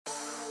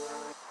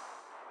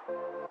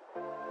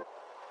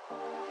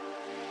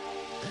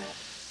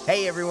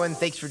Hey everyone,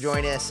 thanks for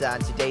joining us on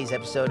today's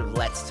episode of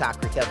Let's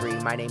Talk Recovery.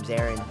 My name's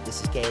Aaron, this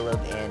is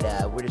Caleb,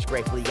 and we're just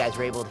grateful you guys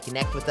were able to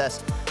connect with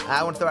us.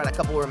 I want to throw out a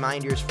couple of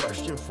reminders.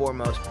 First and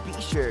foremost, be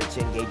sure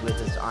to engage with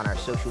us on our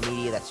social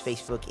media. That's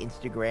Facebook,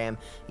 Instagram,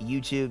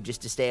 YouTube,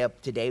 just to stay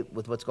up to date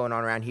with what's going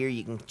on around here.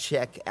 You can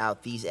check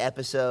out these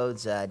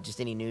episodes,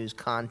 just any news,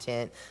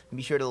 content.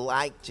 Be sure to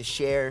like, to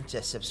share,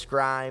 to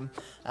subscribe,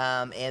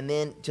 and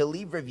then to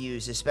leave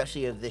reviews,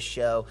 especially of this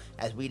show,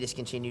 as we just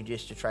continue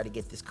just to try to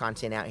get this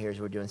content out here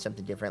as we're doing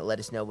something different. Let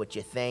us know what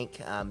you think,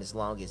 as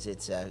long as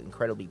it's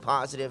incredibly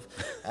positive,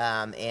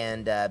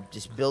 and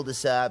just build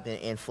us up and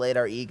inflate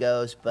our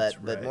egos.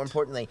 But more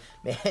importantly,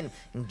 man,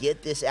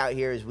 get this out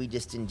here as we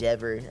just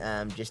endeavor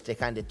just to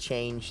kind of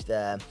change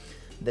the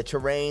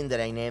terrain, the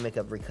dynamic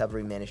of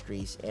recovery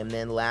ministries. And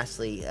then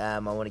lastly, I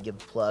want to give a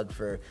plug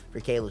for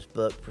Caleb's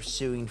book,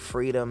 Pursuing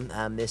Freedom.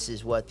 This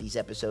is what these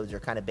episodes are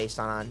kind of based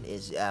on,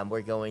 is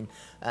we're going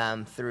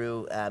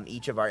through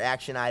each of our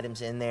action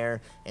items in there.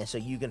 And so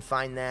you can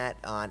find that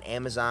on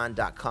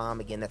Amazon.com.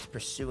 Again, that's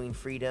Pursuing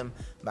Freedom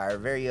by our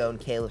very own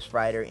Caleb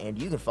Sprider. And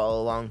you can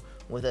follow along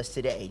with us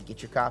today.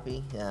 Get your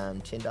copy,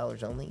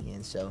 $10 only.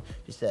 And so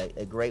just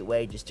a great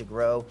way just to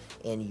grow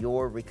in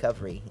your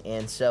recovery.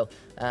 And so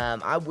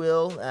I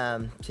will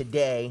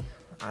today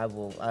I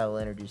will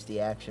introduce the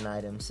action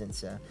item,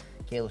 since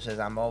Caleb says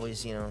I'm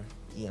always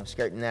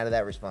skirting out of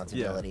that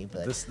responsibility. Yeah,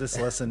 but this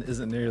lesson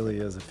isn't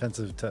nearly as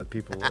offensive to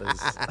people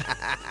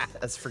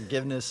as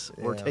forgiveness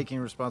or taking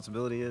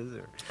responsibility is.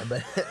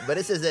 But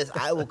it says this: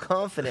 I will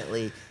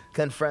confidently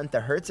confront the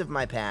hurts of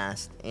my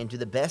past, and to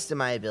the best of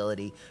my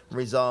ability,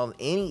 resolve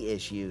any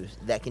issues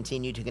that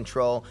continue to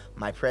control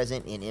my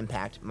present and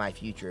impact my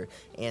future.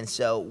 And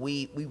so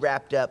we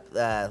wrapped up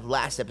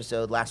last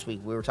week,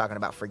 we were talking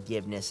about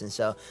forgiveness. And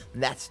so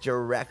that's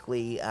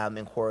directly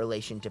in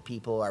correlation to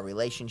people, our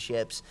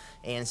relationships.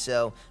 And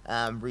so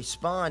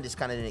respond is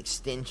kind of an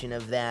extension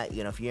of that.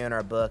 If you're in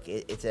our book,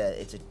 it's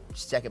a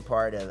second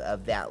part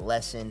of that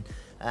lesson.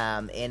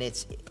 And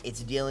it's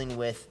dealing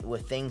with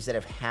things that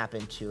have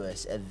happened to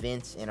us,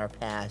 events in our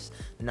past,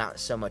 not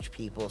so much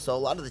people. So a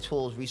lot of the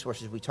tools,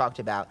 resources we talked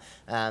about,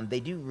 they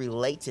do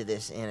relate to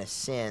this in a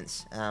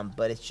sense,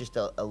 but it's just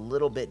a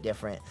little bit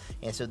different.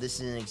 And so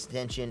this is an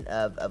extension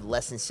of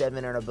lesson 7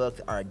 in our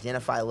book, our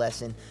identify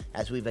lesson,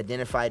 as we've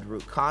identified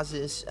root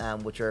causes,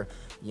 which are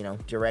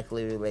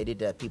directly related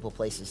to people,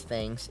 places,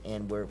 things,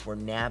 and we're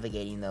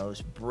navigating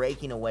those,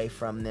 breaking away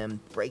from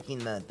them, breaking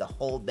the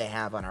hold they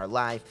have on our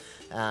life,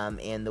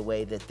 and the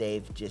way that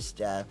they've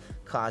just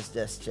caused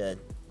us to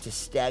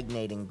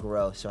stagnate and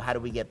grow. So how do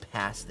we get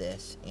past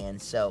this?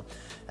 And so,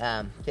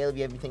 Caleb,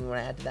 you have anything you want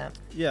to add to that?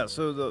 Yeah,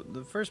 so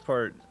the first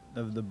part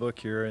of the book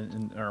here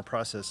in our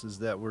process is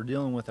that we're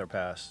dealing with our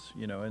past,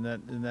 and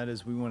that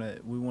is we want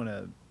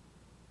to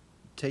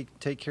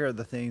take care of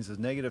the things, the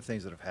negative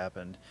things that have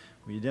happened.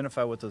 We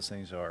identify what those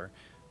things are,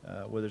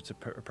 whether it's a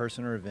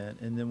person or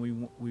event, and then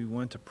we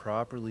want to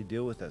properly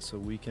deal with that so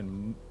we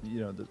can,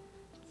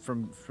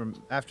 from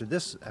after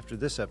this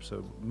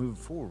episode, move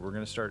forward. We're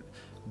going to start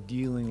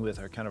dealing with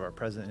our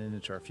present and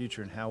into our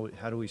future, and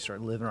how do we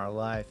start living our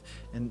life,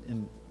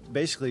 and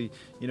basically,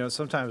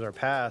 sometimes our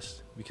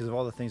past, because of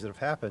all the things that have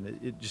happened,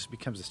 it just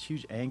becomes this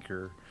huge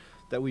anchor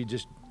that we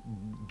just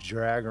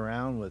drag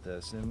around with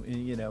us, and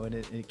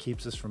it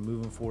keeps us from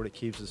moving forward. It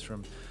keeps us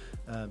from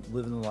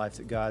living the life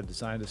that God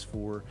designed us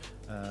for,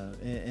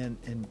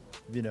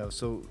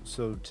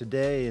 so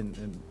today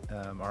and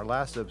our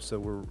last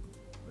episode, we're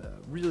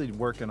really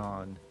working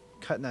on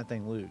cutting that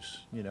thing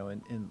loose,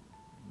 and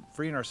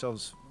freeing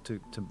ourselves to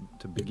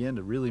begin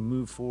to really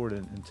move forward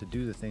and to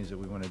do the things that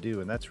we want to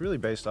do. And that's really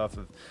based off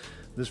of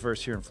this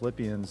verse here in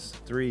Philippians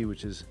 3,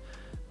 which is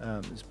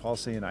Paul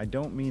saying, I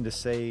don't mean to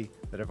say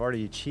that I've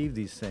already achieved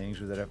these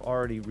things or that I've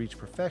already reached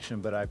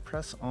perfection, but I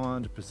press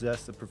on to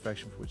possess the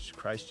perfection for which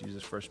Christ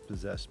Jesus first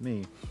possessed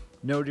me.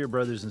 No, dear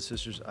brothers and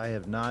sisters, I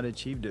have not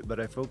achieved it, but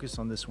I focus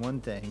on this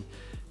one thing.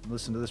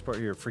 Listen to this part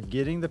here.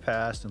 Forgetting the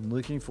past and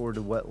looking forward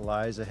to what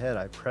lies ahead,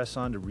 I press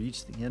on to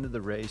reach the end of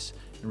the race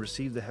and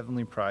receive the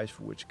heavenly prize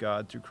for which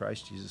God, through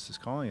Christ Jesus, is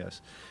calling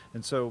us.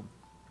 And so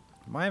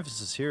my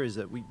emphasis here is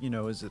that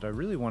I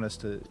really want us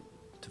to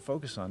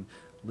focus on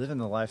living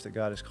the life that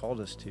God has called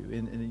us to.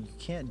 And you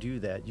can't do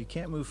that. You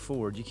can't move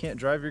forward. You can't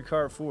drive your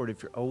car forward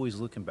if you're always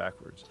looking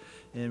backwards.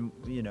 And,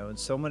 and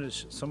so many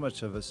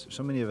of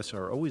us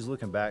are always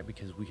looking back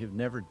because we have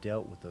never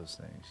dealt with those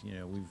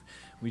things.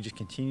 We just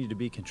continue to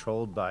be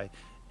controlled by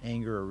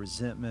anger or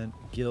resentment,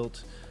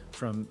 guilt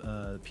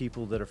from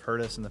people that have hurt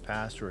us in the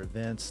past, or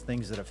events,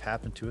 things that have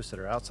happened to us that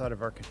are outside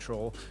of our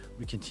control.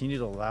 We continue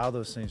to allow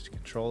those things to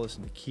control us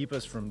and to keep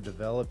us from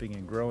developing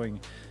and growing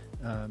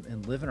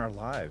and living our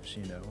lives,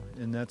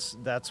 and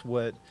that's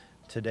what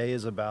today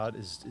is about,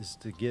 is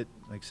to get,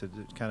 like I said,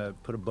 to kind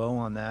of put a bow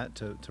on that,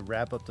 to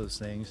wrap up those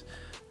things,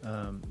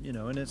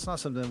 and it's not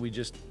something that we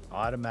just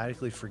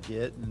automatically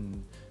forget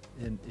and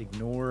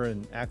ignore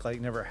and act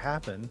like never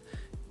happened.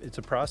 It's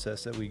a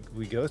process that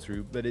we go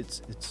through, but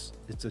it's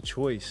a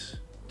choice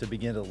to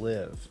begin to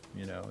live.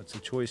 It's a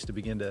choice to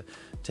begin to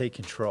take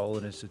control,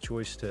 and it's a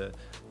choice to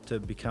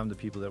become the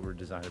people that we're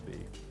designed to be.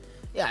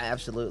 Yeah,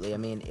 absolutely. I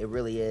mean, it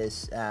really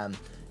is.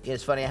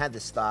 It's funny. I had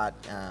this thought.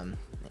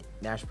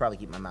 Now I should probably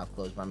keep my mouth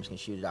closed, but I'm just gonna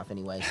shoot it off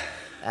anyways.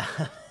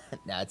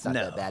 No, it's not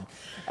that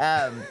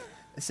bad.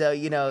 So,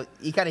 you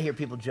kind of hear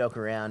people joke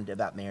around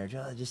about marriage.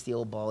 Oh, just the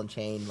old ball and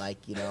chain, like,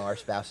 our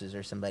spouses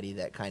are somebody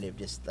that kind of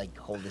just like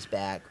hold us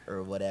back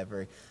or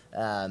whatever.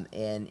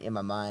 And in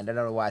my mind, I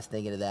don't know why I was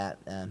thinking of that.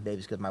 Maybe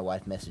it's because my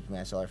wife messaged me.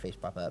 I saw her face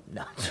pop up.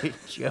 No,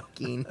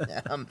 joking.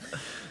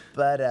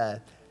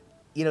 But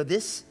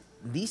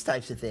these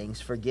types of things,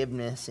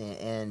 forgiveness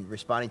and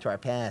responding to our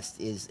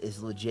past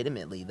is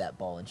legitimately that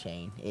ball and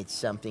chain. It's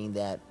something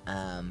that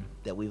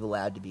we've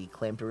allowed to be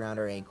clamped around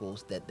our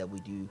ankles, that we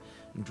do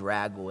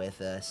drag with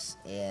us,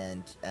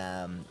 and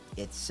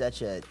it's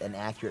such an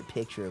accurate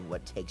picture of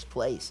what takes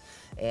place.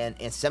 And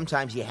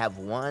sometimes you have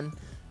one.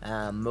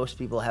 Most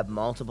people have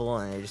multiple,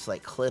 and they're just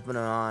like clipping it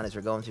on as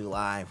they're going through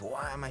life.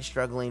 Why am I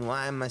struggling?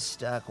 Why am I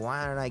stuck?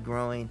 Why aren't I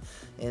growing?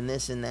 And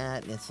this and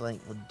that. And it's like,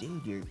 well,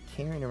 dude, you're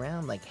carrying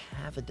around like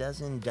half a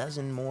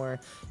dozen more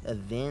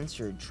events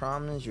or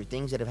traumas or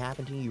things that have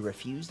happened to you. You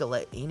refuse to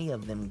let any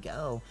of them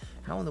go.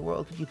 How in the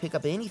world could you pick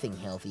up anything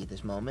healthy at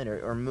this moment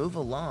or move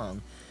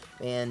along?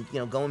 And,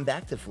 going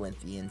back to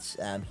Philippians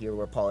here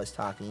where Paul is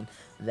talking,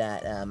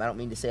 that I don't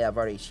mean to say I've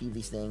already achieved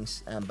these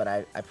things, but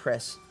I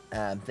press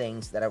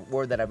things that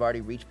I've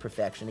already reached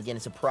perfection. Again,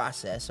 it's a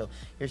process. So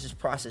here's this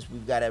process.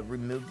 We've got to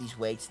remove these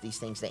weights, these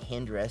things that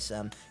hinder us.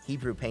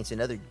 Hebrew paints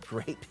another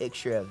great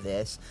picture of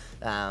this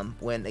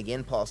when,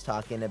 again, Paul's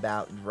talking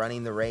about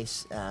running the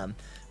race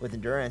with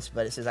endurance.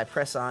 But it says, I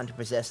press on to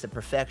possess the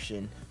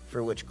perfection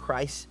for which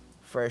Christ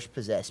first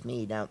possessed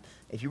me. Now,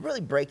 if you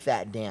really break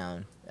that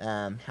down,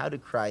 how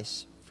did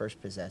Christ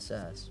first possess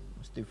us? It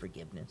was through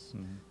forgiveness.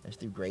 Mm-hmm. It's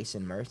through grace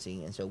and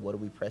mercy. And so what are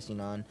we pressing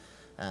on?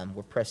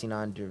 We're pressing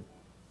on to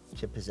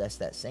possess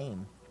that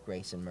same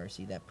grace and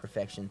mercy, that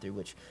perfection through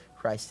which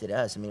Christ did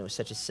us. I mean, it was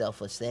such a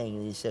selfless thing.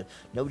 And he said,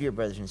 no, dear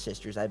brothers and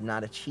sisters, I've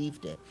not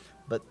achieved it.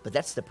 But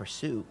that's the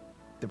pursuit.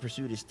 The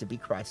pursuit is to be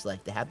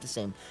Christ-like, to have the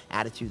same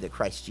attitude that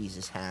Christ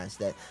Jesus has,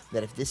 that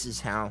if this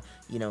is how,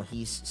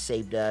 he's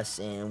saved us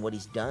and what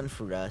he's done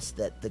for us,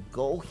 that the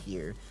goal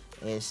here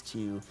is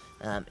to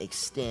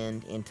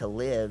extend and to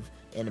live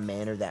in a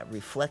manner that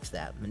reflects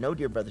that. But no,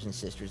 dear brothers and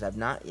sisters, I've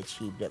not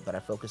achieved it, but I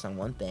focus on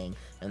one thing,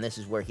 and this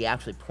is where he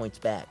actually points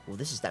back. Well,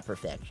 this is that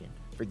perfection,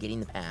 forgetting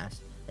the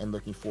past and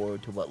looking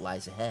forward to what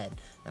lies ahead.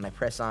 And I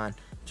press on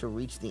to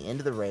reach the end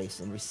of the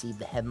race and receive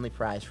the heavenly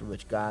prize for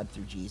which God,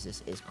 through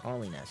Jesus, is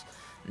calling us.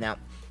 Now,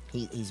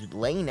 he's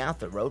laying out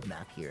the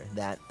roadmap here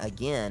that,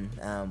 again,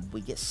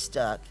 we get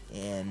stuck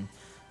and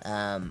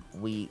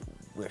we're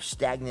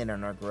stagnant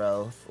in our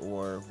growth,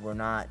 or we're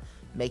not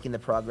making the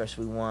progress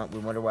we want. We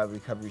wonder why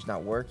recovery's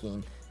not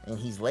working. And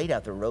he's laid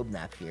out the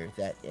roadmap here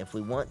that if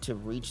we want to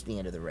reach the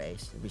end of the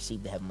race,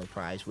 receive the heavenly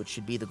prize, which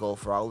should be the goal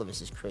for all of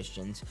us as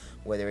Christians,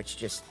 whether it's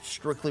just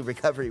strictly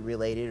recovery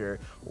related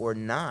or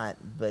not,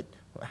 but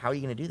how are you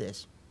going to do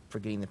this?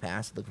 Forgetting the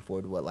past, looking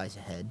forward to what lies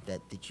ahead,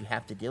 that you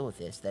have to deal with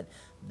this, that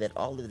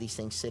all of these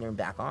things center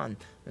back on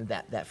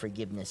that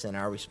forgiveness and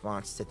our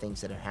response to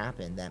things that have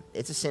happened, that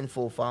it's a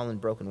sinful, fallen,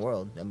 broken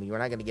world. I mean, we're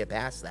not going to get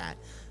past that,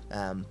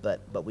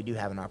 but we do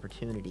have an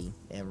opportunity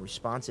and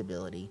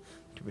responsibility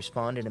to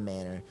respond in a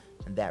manner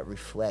that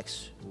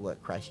reflects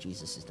what Christ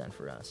Jesus has done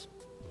for us.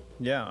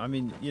 Yeah, I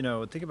mean,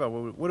 think about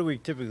what do we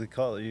typically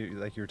call it?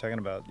 Like you were talking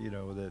about,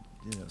 that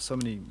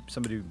somebody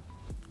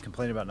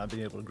complain about not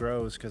being able to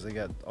grow is because they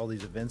got all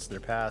these events in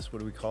their past. What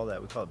do we call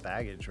that? We call it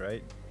baggage,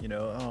 right?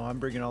 Oh, I'm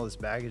bringing all this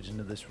baggage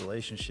into this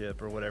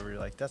relationship or whatever. You're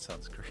like, that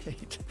sounds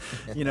great.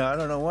 I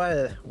don't know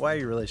why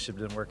your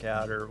relationship didn't work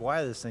out or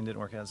why this thing didn't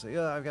work out. So,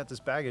 I've got this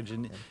baggage.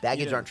 And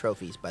baggage aren't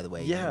trophies, by the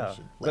way. Yeah, you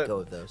should let go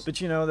of those. But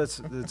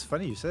that's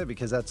funny you said,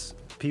 because that's,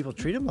 people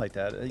treat them like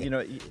that.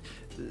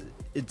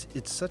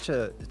 It's such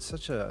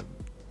an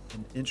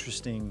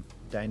interesting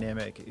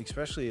dynamic,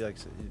 especially like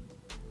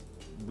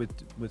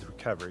with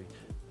recovery.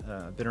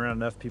 I've been around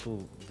enough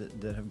people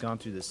that have gone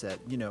through this that,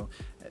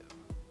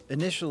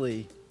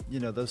 initially,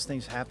 those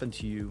things happen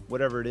to you,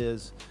 whatever it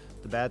is,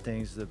 the bad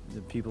things, the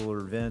people or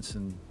events,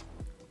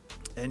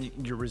 and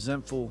you're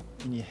resentful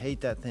and you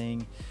hate that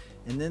thing.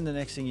 And then the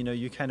next thing you know,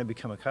 you kind of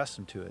become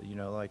accustomed to it,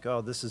 like,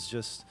 oh, this is,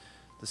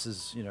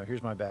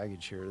 here's my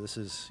baggage here. This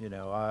is,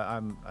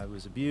 I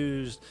was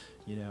abused,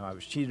 I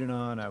was cheated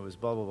on, I was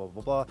blah, blah, blah,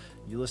 blah, blah.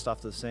 You list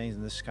off those things,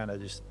 and this is kind of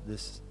just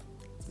this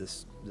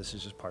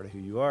is just part of who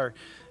you are.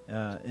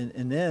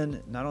 And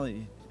then not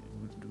only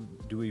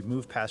do we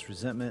move past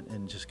resentment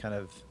and just kind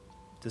of,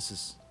 this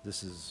is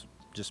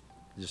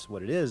just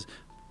what it is,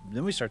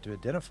 then we start to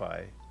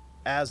identify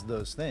as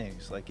those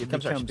things. Like it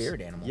becomes our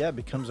spirit animal. Yeah, it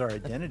becomes our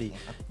identity.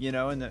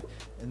 And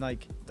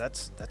like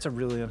that's a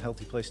really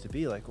unhealthy place to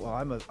be. Like, well,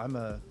 I'm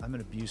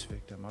an abuse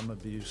victim. I'm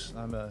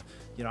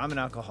an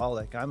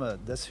alcoholic.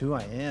 That's who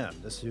I am.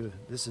 This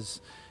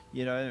is.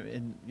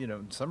 And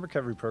some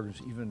recovery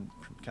programs even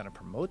kind of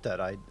promote that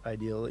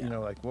ideal. Yeah.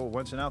 Like, well,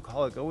 once an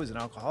alcoholic, always an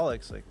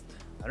alcoholic. It's like,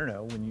 I don't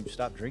know, when you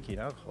stop drinking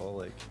alcohol,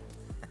 like,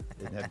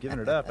 and have given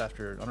it up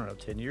after, I don't know,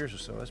 10 years or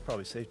so, that's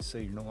probably safe to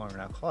say you're no longer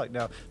an alcoholic.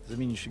 Now, does it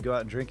mean you should go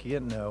out and drink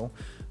again? No.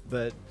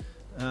 But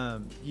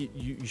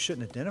you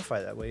shouldn't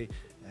identify that way.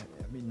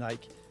 I mean,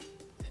 like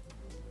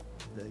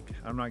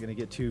I'm not going to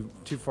get too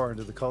far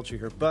into the culture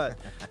here, but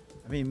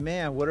I mean,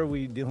 man, what are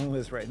we dealing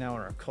with right now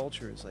in our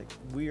culture? It's like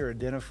we are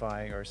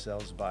identifying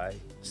ourselves by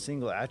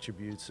single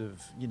attributes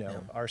of,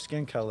 our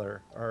skin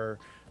color, our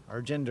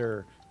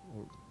gender,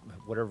 or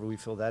whatever we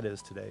feel that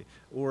is today,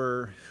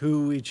 or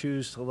who we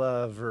choose to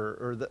love,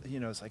 or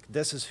it's like,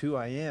 this is who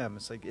I am.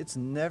 It's like, it's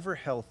never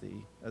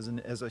healthy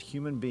as a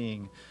human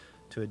being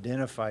to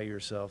identify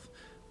yourself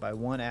by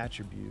one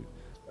attribute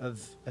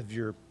of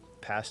your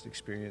past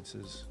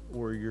experiences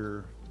or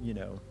your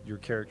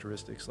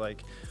characteristics.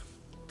 Like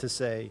to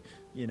say,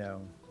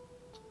 the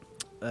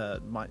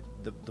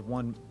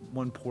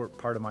one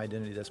part of my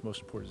identity that's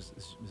most important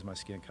is my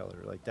skin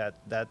color. Like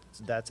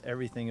that's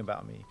everything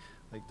about me.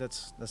 Like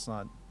that's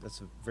a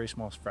very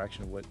small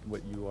fraction of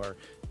what you are.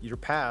 Your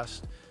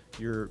past,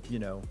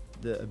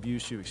 the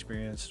abuse you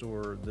experienced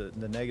or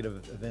the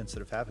negative events that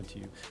have happened to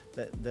you,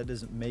 that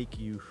doesn't make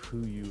you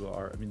who you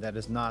are. I mean, that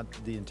is not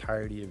the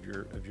entirety of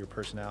your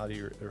personality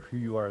or who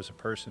you are as a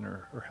person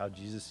or how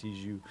Jesus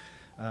sees you.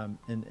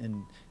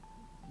 And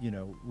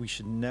we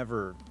should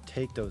never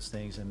take those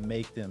things and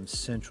make them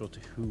central to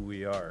who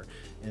we are.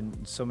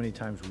 And so many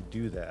times we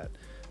do that.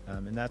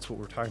 And that's what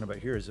we're talking about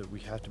here, is that we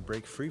have to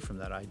break free from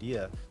that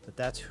idea that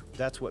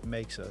that's what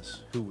makes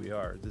us who we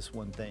are, this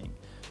one thing.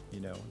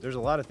 There's a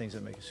lot of things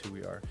that make us who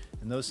we are,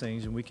 and those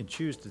things, and we can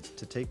choose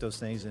to take those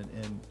things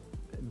and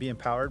be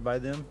empowered by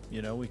them.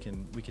 We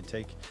can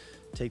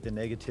take the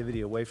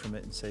negativity away from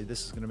it and say,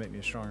 this is going to make me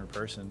a stronger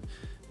person,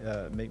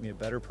 make me a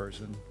better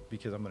person,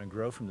 because I'm going to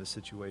grow from this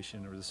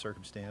situation or this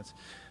circumstance.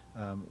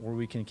 Or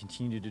we can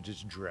continue to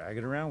just drag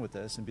it around with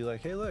us and be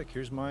like, hey, look,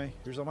 here's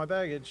all my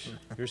baggage.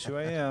 Here's who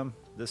I am.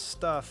 This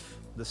stuff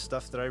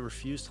that I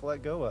refuse to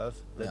let go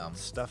of,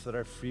 stuff that I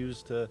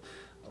refuse to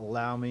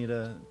allow me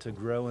to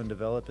grow and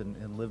develop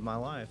and live my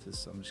life.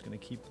 I'm just going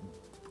to keep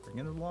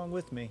bringing it along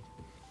with me.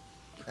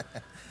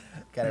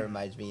 Kind of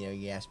reminds me,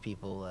 you ask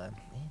people, man,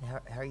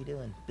 how are you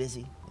doing?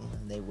 Busy.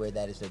 And they wear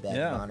that as their badge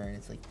of honor, and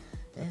it's like,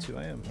 that's who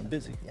I am. I'm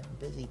busy. Yeah, I'm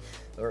busy,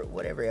 or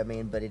whatever. I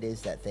mean, but it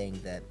is that thing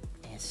that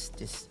it's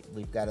just,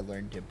 we've got to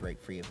learn to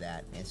break free of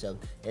that. And so,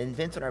 in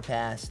Vince on our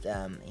past,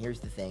 here's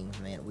the thing,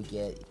 man.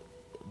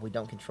 We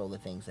don't control the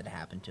things that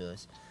happen to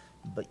us,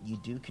 but you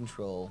do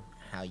control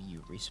how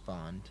you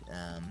respond.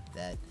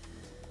 That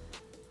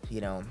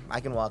I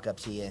can walk up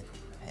to you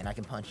and I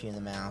can punch you in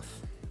the mouth,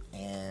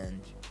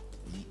 and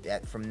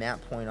from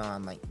that point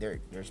on, like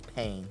there's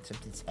pain,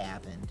 something's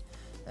happened,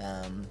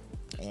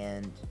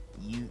 and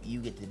you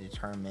get to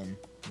determine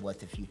what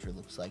the future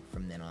looks like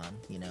from then on.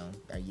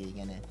 Are you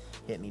gonna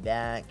hit me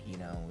back?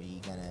 Are you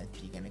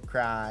gonna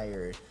cry,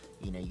 or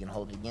you gonna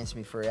hold it against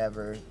me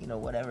forever?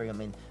 Whatever. I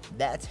mean,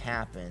 that's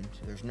happened.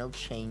 There's no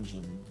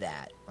changing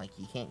that. Like,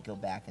 you can't go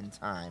back in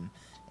time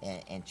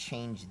and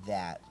change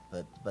that,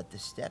 but the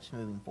steps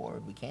moving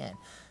forward, we can.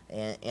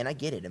 And I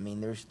get it. I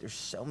mean, there's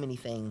so many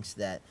things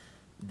that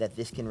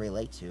this can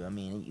relate to. I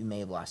mean, you may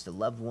have lost a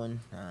loved one,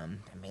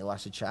 you may have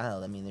lost a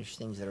child. I mean, there's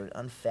things that are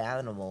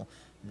unfathomable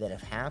that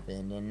have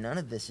happened, and none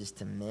of this is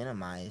to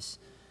minimize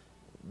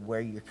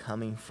where you're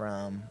coming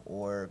from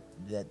or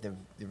the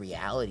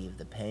reality of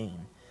the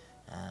pain.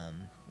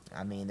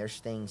 I mean, there's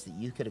things that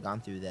you could have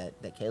gone through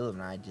that Caleb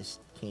and I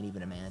just can't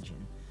even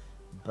imagine,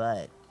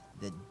 but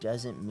that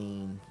doesn't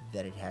mean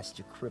that it has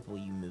to cripple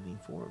you moving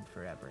forward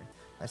forever.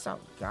 That's not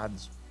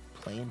God's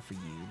plan for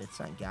you. That's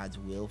not God's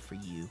will for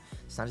you.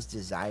 It's not his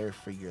desire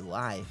for your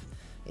life,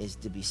 is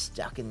to be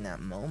stuck in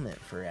that moment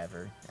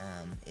forever.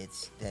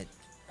 It's that,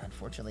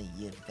 unfortunately,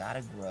 you've got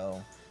to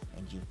grow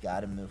and you've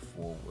got to move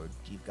forward.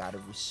 You've got to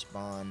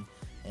respond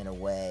in a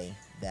way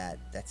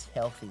that's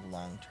healthy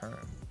long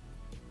term.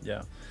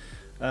 Yeah.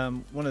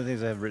 One of the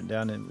things I have written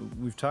down, and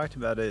we've talked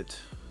about it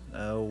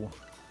a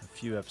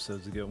few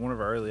episodes ago. One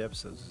of our early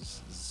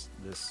episodes is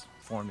this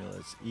formula.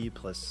 It's E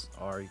plus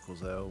R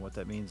equals O. What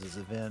that means is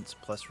events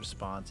plus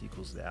response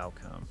equals the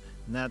outcome.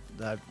 And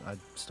that I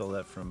stole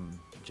that from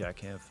Jack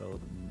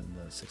Canfield and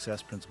the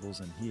Success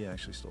Principles, and he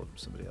actually stole it from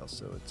somebody else,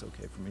 so it's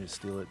okay for me to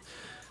steal it.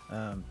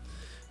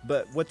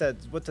 But what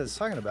that's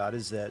talking about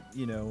is that,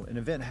 an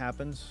event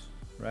happens,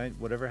 right?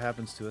 Whatever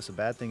happens to us, a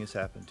bad thing has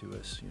happened to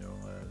us.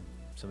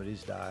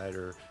 Somebody's died,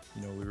 or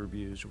we were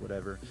abused, or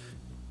whatever.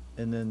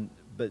 And then,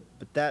 but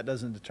that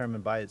doesn't determine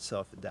by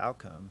itself the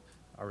outcome.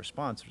 Our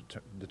response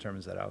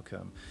determines that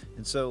outcome.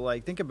 And so,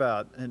 like, think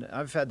about, and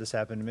I've had this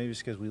happen, maybe it's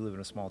because we live in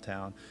a small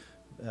town,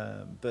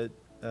 but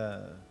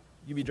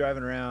you be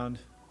driving around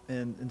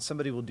and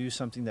somebody will do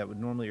something that would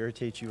normally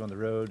irritate you on the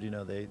road.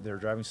 They're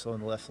driving slow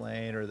in the left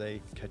lane, or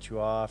they cut you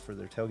off, or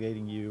they're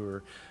tailgating you,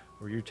 or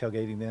you're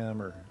tailgating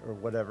them, or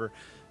whatever.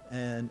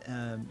 And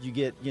you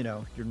get,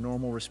 your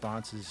normal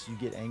response is you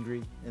get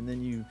angry, and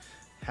then you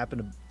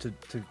happen to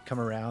come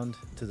around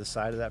to the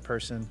side of that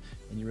person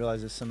and you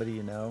realize it's somebody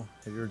you know.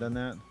 Have you ever done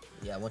that?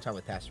 Yeah, one time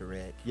with Pastor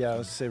Rick. Yeah, I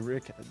was going to say,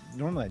 Rick,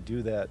 normally I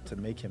do that to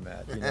make him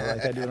mad,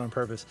 like I do it on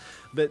purpose.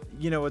 But,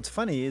 what's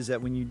funny is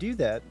that when you do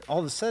that, all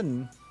of a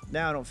sudden,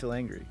 now I don't feel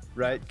angry,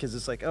 right? Because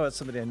it's like, oh, it's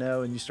somebody I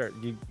know, and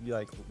you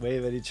like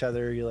wave at each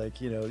other, you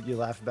like, you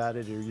laugh about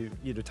it, or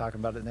you talking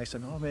about it next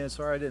time, oh man,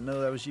 sorry, I didn't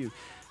know that was you.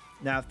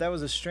 Now, if that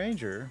was a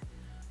stranger,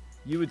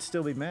 you would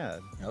still be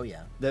mad. Oh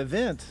yeah. The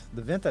event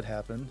that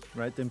happened,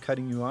 right, them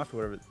cutting you off or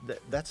whatever,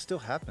 that still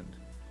happened,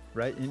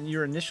 right? And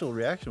your initial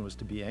reaction was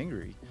to be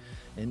angry.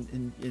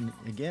 And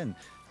again,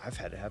 I've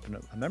had it happen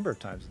a number of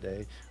times a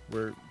day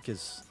where,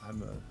 because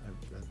I'm a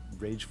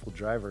rageful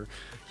driver,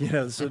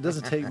 so it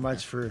doesn't take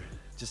much for,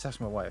 just ask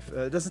my wife,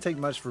 it doesn't take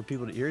much for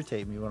people to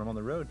irritate me when I'm on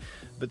the road.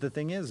 But the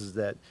thing is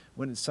that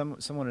when it's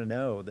someone I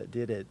know that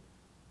did it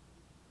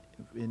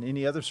in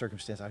any other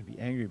circumstance, I'd be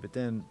angry. But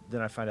then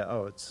I find out,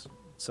 oh, it's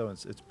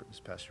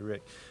Pastor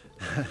Rick.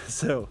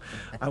 So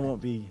I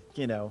won't be,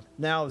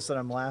 now all of a sudden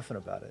I'm laughing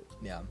about it.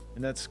 Yeah.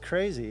 And that's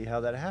crazy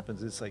how that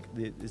happens. It's like,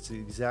 it's the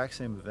exact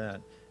same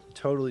event,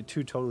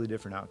 two totally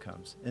different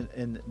outcomes.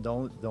 And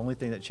the only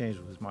thing that changed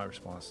was my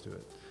response to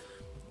it.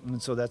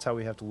 And so that's how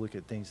we have to look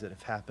at things that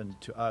have happened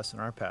to us in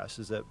our past,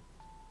 is that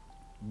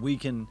we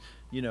can,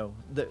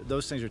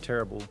 those things are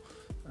terrible.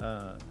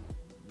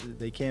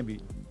 They can be,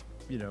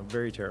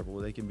 very terrible.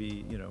 They can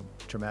be,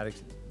 traumatic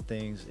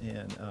things.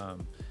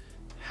 And,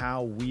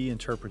 how we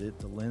interpret it,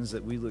 the lens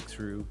that we look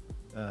through,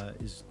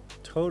 is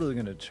totally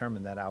going to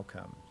determine that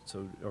outcome.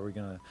 So are we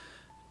going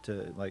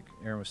to, like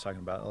Aaron was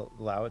talking about,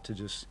 allow it to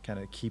just kind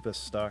of keep us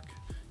stuck,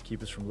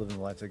 keep us from living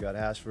the life that God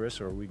has for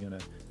us, or are we going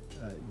to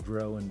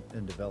grow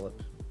and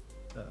develop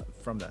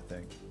from that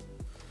thing?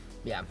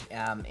 Yeah,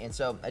 and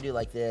so I do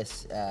like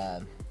this.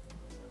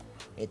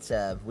 It's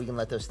we can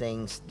let those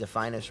things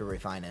define us or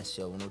refine us.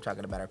 So when we're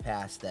talking about our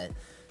past, that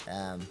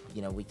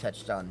we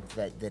touched on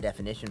the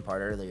definition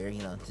part earlier.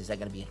 Is that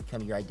going to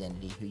become your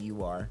identity, who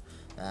you are?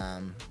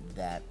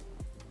 That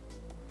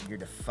you're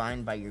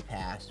defined by your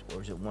past,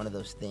 or is it one of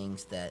those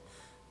things that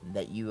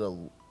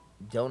you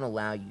don't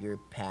allow your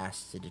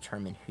past to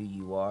determine who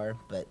you are,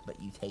 but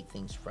you take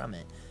things from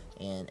it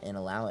and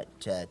allow it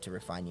to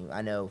refine you?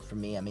 I know for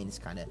me, it's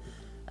kind of.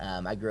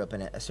 I grew up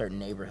in a certain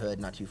neighborhood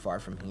not too far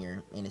from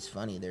here, and it's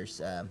funny, there's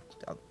a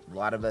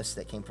lot of us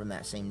that came from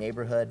that same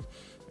neighborhood,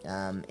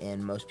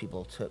 and most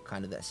people took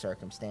kind of that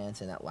circumstance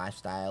and that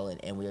lifestyle,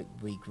 and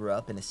we grew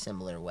up in a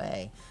similar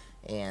way,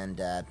 and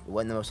it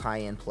wasn't the most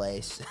high-end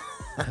place.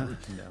 No.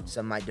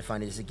 Some might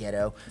define it as a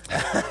ghetto.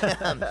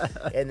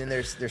 And then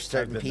there's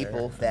certain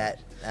people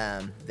that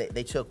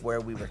they took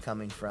where we were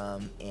coming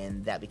from,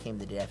 and that became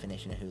the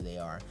definition of who they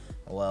are.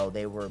 Well,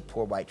 they were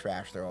poor white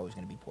trash. They're always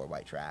going to be poor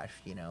white trash,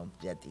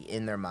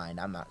 in their mind.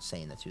 I'm not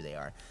saying that's who they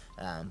are,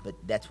 but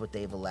that's what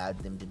they've allowed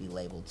them to be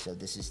labeled. So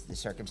this is the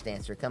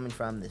circumstance they're coming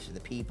from. This is the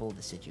people,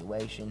 the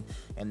situation,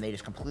 and they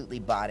just completely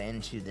bought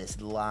into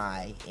this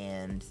lie,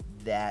 and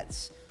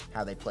that's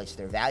how they placed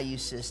their value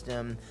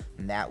system,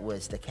 and that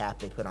was the cap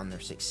they put on their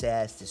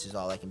success. This is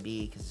all I can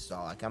be because this is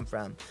all I come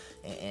from,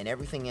 and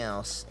everything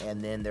else.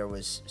 And then there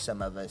was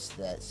some of us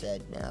that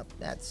said, no,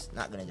 that's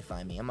not going to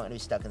define me. I'm not going to be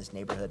stuck in this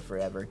neighborhood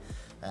forever.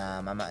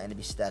 I'm not going to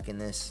be stuck in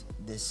this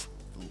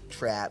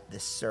trap,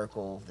 this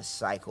circle, this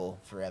cycle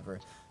forever.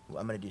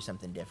 I'm going to do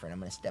something different. I'm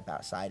going to step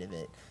outside of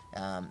it.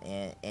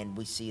 And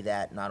we see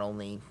that not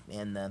only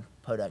in the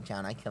Podunk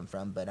town I come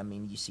from, but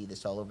you see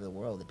this all over the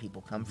world, that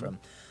people come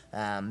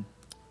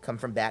come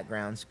from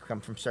backgrounds,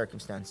 come from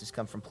circumstances,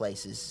 come from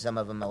places. Some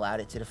of them allowed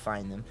it to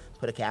define them,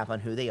 put a cap on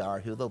who they are,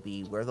 who they'll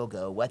be, where they'll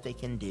go, what they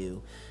can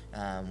do,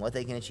 what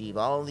they can achieve,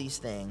 all of these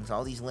things,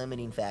 all these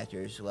limiting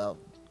factors. Well,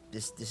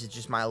 this is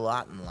just my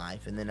lot in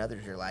life. And then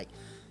others are like,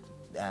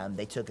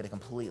 they took it a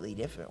completely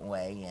different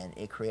way, and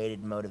it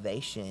created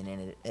motivation,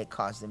 and it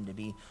caused them to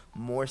be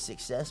more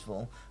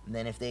successful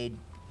than if they'd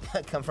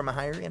come from a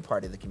higher end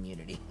part of the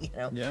community.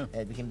 Yeah.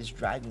 It became this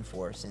driving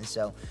force. And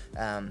so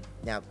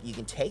now you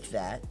can take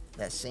that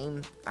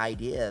same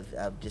idea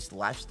of just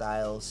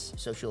lifestyles,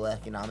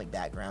 socioeconomic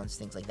backgrounds,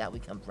 things like that we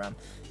come from,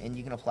 and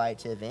you can apply it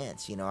to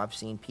events. I've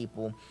seen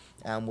people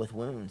with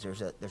wounds.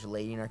 There's a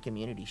lady in our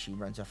community. She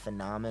runs a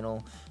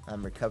phenomenal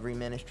recovery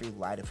ministry,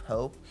 Light of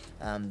Hope.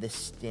 This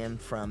stemmed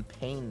from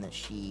pain that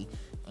she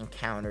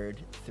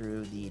encountered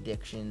through the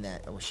addiction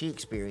she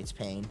experienced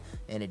pain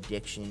and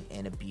addiction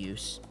and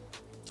abuse.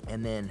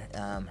 And then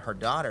her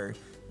daughter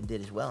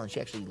did as well, and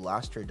she actually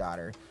lost her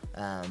daughter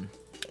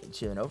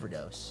to an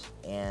overdose.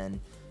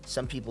 And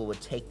some people would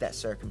take that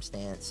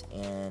circumstance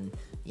and,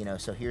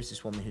 so here's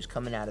this woman who's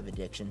coming out of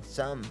addiction.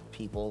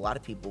 A lot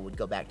of people would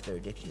go back to their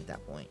addiction at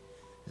that point.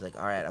 It's like,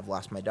 all right, I've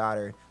lost my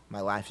daughter.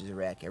 My life is a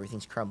wreck.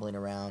 Everything's crumbling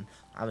around.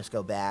 I must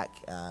go back,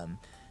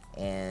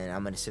 and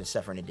I'm going to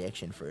suffer an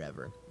addiction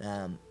forever.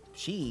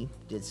 She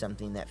did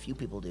something that few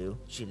people do.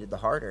 She did the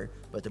harder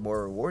but the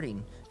more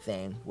rewarding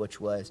thing,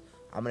 which was,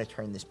 I'm going to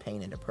turn this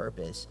pain into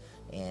purpose.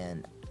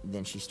 And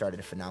then she started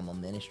a phenomenal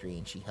ministry,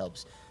 and she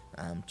helps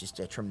just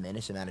a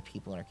tremendous amount of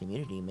people in our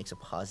community and makes a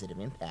positive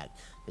impact.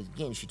 Because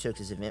again, she took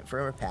this event from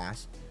her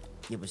past.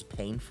 It was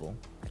painful.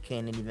 I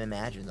can't even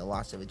imagine the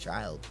loss of a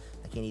child.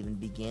 I can't even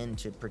begin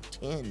to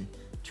pretend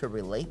to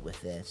relate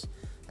with this.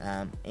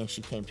 And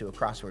she came to a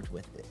crossroads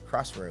with it.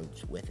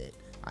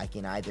 I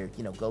can either,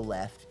 go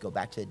left, go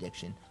back to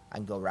addiction. I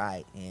can go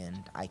right,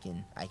 and I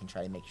can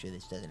try to make sure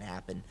this doesn't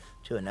happen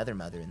to another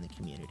mother in the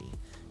community.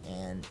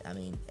 And I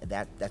mean,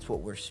 that's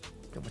what we're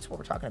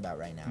talking about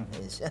right now.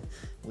 Mm-hmm. Is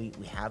we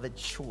have a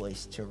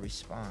choice to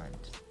respond.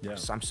 Yeah.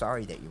 So I'm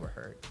sorry that you were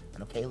hurt. I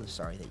know Caleb's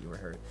sorry that you were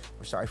hurt.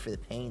 We're sorry for the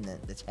pain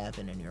that's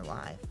happened in your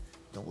life.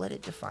 Don't let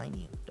it define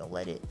you. Don't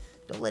let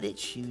it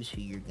choose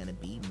who you're going to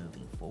be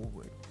moving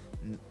forward.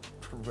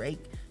 Break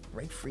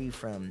free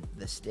from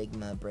the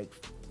stigma. Break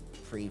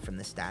free from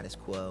the status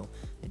quo,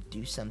 and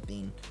do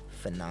something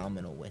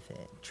phenomenal with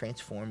it.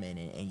 Transform it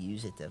and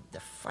use it to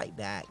fight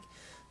back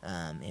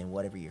in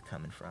whatever you're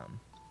coming from.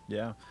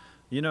 Yeah.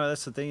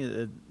 That's the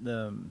thing.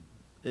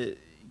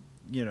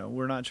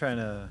 We're not trying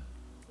to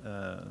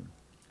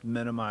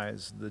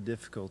minimize the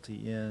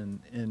difficulty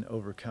in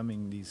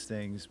overcoming these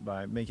things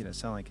by making it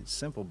sound like it's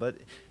simple, but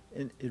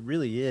it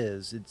really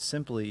is. It's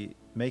simply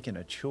making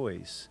a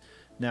choice.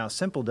 Now,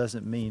 simple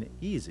doesn't mean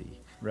easy,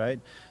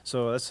 right?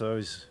 So let's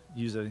always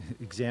use an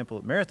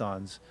example.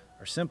 Marathons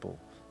are simple.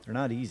 They're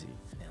not easy,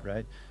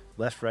 right?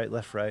 Left, right,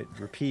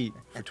 repeat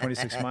for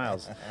 26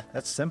 miles.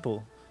 That's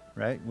simple,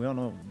 right? We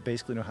all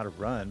basically know how to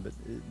run, but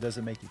it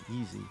doesn't make it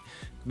easy.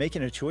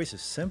 Making a choice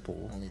is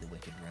simple. Only the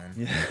wicked run.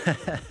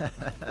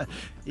 Yeah.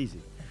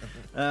 Easy.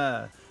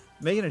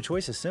 Making a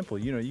choice is simple.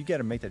 You got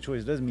to make that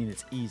choice. It doesn't mean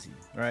it's easy,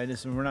 right?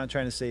 We're not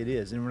trying to say it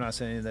is, and we're not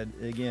saying that,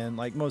 again,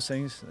 like most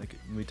things like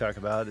we talk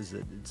about, is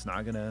that it's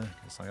not gonna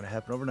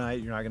happen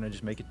overnight. You're not gonna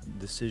just make a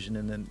decision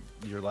and then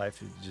your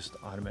life is just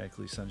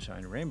automatically sunshine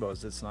and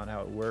rainbows. That's not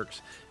how it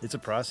works. It's a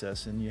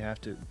process, and you have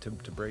to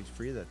break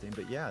free of that thing.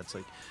 But yeah, it's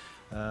like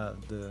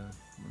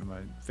one of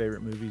my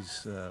favorite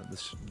movies,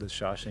 the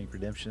Shawshank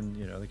Redemption.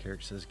 The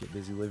character says, "Get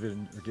busy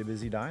living or get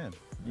busy dying."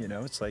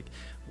 It's like,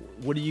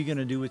 what are you going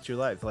to do with your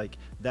life? Like,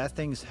 that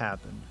thing's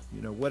happened.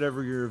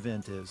 Whatever your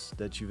event is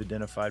that you've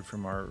identified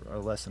from our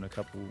lesson a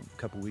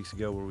couple weeks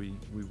ago, where we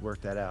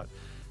worked that out.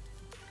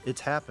 It's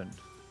happened.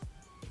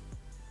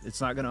 It's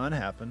not going to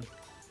unhappen.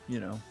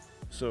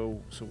 So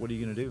what are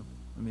you going to do?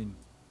 I mean,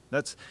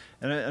 that's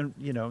and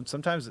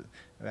sometimes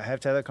I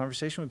have to have that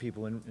conversation with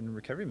people in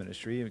recovery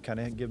ministry and kind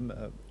of give them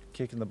a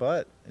kick in the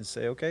butt and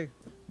say, okay,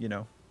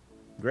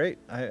 great,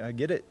 I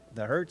get it,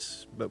 that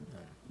hurts, but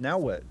now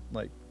what?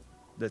 Like,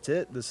 that's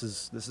it. This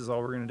is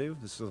all we're gonna do.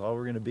 This is all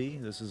we're gonna be.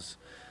 This is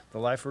the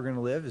life we're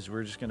gonna live. Is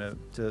we're just gonna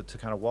to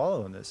kind of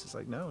wallow in this. It's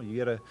like, no, you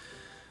gotta,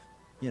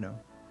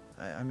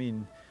 I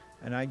mean,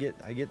 and I get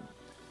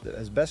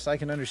as best I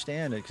can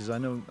understand it, because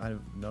I've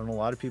known a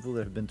lot of people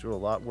that have been through a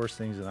lot worse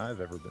things than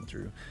I've ever been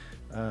through.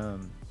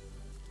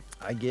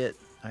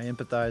 I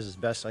empathize as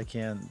best I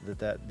can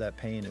that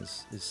pain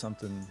is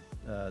something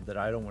that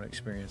I don't want to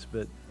experience.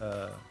 But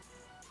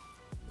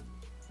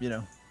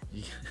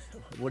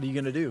what are you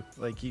gonna do?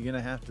 Like, you're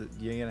gonna have to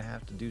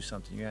do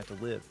something. You have to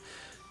live.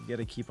 You got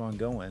to keep on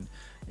going,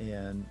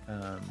 and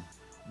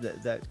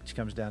that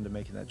comes down to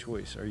making that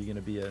choice. Are you going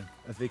to be a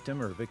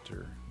victim or a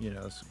victor?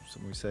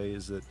 Something we say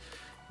is that,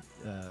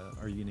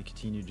 are you going to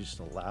continue to just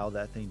allow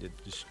that thing to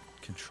just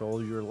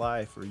control your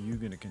life, or are you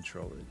going to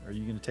control it? Are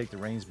you going to take the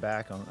reins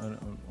back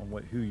on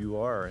who you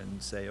are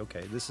and say,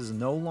 okay, this is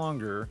no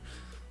longer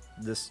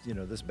this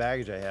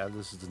baggage I have.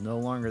 This is no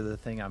longer the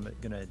thing I'm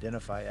going to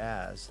identify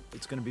as.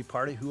 It's going to be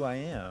part of who I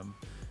am,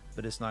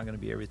 but it's not going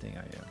to be everything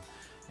I am.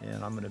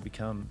 And I'm going to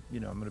become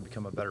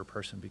a better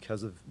person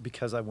because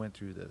I went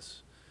through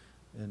this,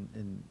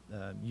 and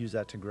use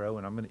that to grow.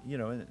 And I'm going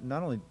to,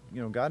 not only,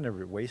 God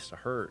never wastes a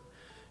hurt.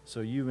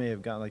 So you may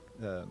have gotten, like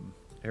Aaron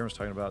was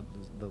talking about,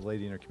 the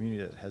lady in our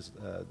community that has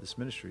this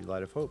ministry,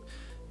 Light of Hope.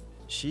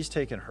 She's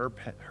taken her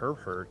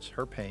hurts,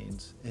 her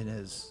pains, and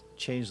has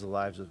changed the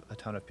lives of a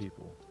ton of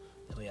people.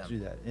 Oh, yeah. To do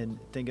that. And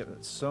think of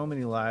it, so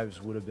many lives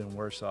would have been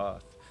worse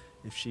off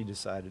if she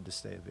decided to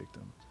stay a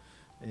victim.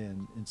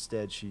 And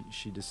instead, she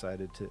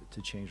decided to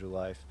change her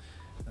life,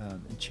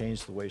 and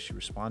change the way she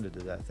responded to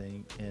that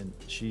thing. And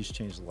she's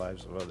changed the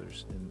lives of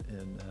others.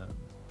 And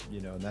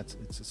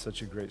it's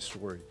such a great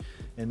story.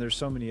 And there's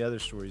so many other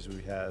stories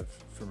we have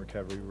from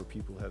recovery where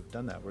people have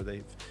done that, where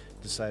they've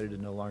decided to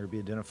no longer be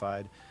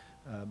identified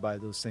by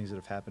those things that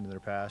have happened in their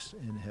past,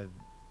 and have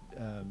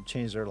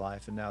changed their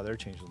life, and now they're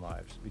changing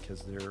lives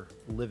because they're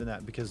living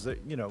that, because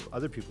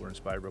other people are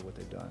inspired by what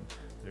they've done.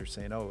 They're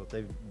saying, oh,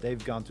 if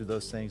they've gone through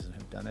those things and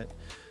have done it,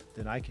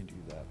 then I can do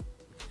that.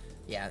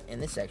 Yeah,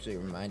 and this actually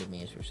reminded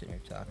me, as we're sitting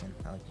here talking,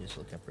 I like to just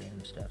look up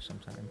random stuff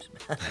sometimes.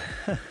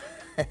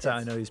 That's how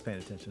I know he's paying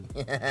attention.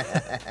 But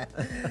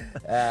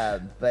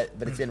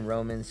it's in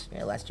Romans.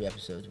 Last 2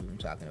 episodes we've been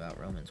talking about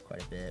Romans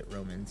quite a bit.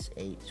 Romans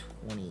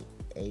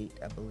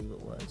 8:28, I believe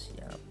it was.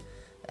 Yeah.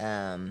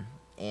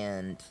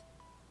 And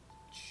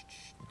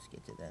let's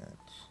get to that.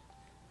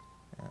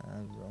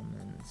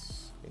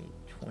 Romans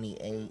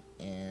 8:28,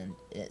 and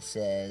it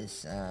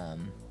says,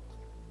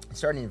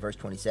 Starting in verse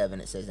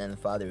 27, it says, "And the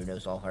Father who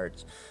knows all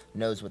hearts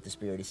knows what the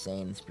Spirit is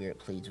saying, and the Spirit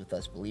pleads with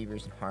us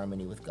believers in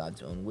harmony with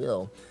God's own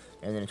will."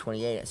 And then in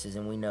 28, it says,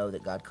 "And we know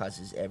that God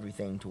causes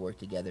everything to work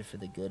together for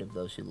the good of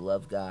those who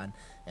love God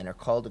and are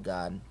called to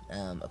God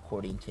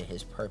according to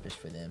his purpose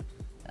for them."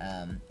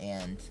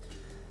 And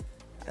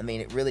I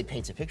mean, it really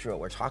paints a picture of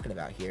what we're talking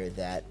about here,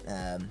 that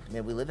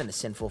we live in a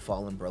sinful,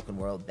 fallen, broken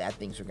world. Bad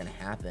things are going to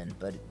happen,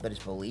 but as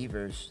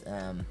believers,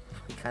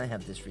 we kind of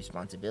have this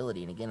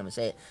responsibility. And again, I'm going to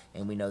say it,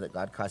 and we know that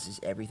God causes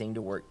everything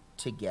to work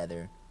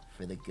together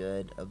for the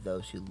good of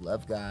those who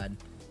love God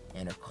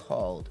and are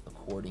called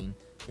according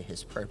to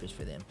his purpose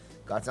for them.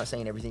 God's not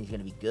saying everything's going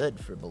to be good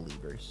for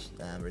believers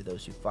or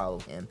those who follow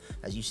him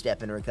as you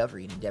step into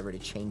recovery and endeavor to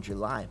change your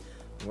life.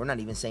 We're not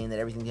even saying that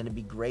everything's going to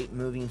be great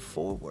moving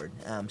forward.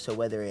 So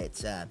whether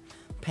it's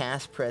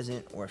past,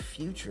 present, or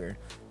future,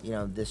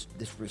 this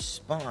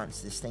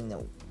response, this thing that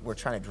we're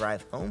trying to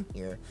drive home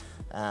here,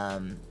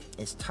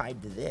 is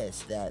tied to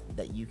this,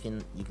 that you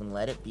can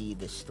let it be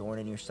this thorn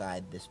in your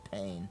side, this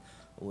pain,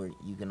 or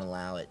you can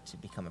allow it to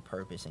become a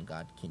purpose, and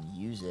God can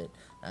use it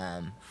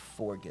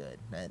for good.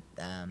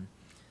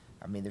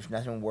 There's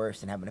nothing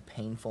worse than having a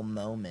painful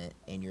moment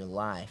in your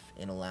life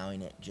and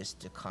allowing it just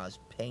to cause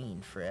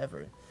pain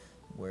forever,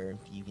 where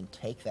you can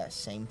take that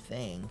same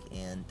thing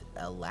and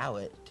allow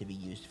it to be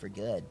used for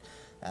good.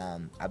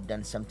 I've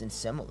done something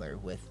similar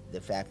with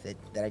the fact that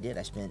I did.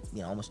 I spent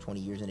almost 20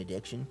 years in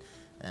addiction.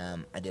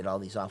 I did all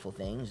these awful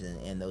things,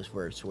 and those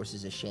were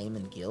sources of shame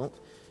and guilt,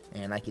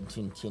 and I can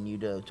continue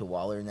to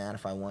wallow in that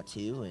if I want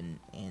to,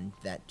 and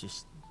that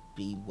just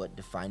be what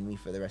defined me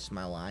for the rest of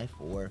my life.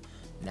 Or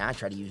now I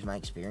try to use my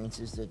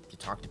experiences to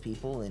talk to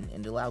people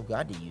and to allow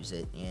God to use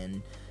it,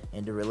 and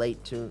to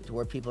relate to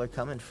where people are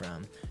coming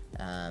from.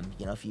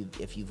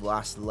 If you've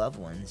lost loved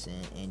ones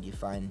and you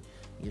find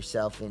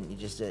yourself in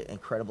just an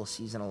incredible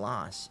season of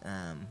loss,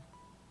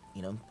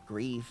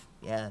 grieve,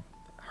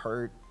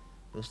 hurt,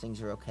 those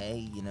things are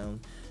okay,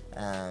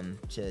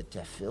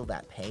 to feel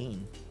that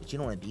pain, but you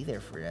don't want to be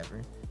there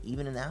forever,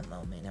 even in that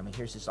moment.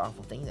 Here's this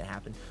awful thing that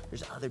happened.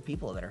 There's other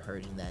people that are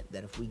hurting that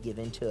if we give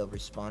into a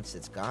response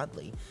that's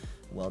godly,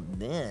 well,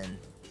 then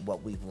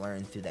what we've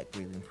learned through that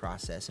grieving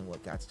process and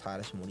what God's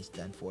taught us and what he's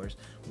done for us,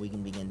 we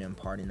can begin to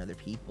impart in other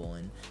people.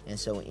 And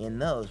so in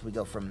those, we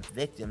go from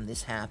victim,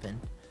 this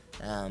happened,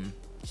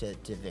 to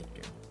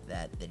victor.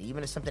 That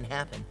even if something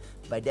happened,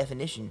 by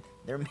definition,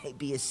 there may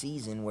be a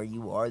season where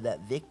you are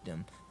that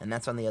victim, and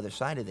that's on the other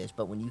side of this.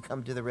 But when you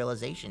come to the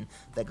realization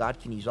that God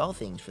can use all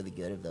things for the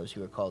good of those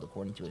who are called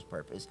according to his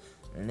purpose,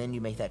 and then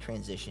you make that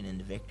transition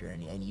into victor,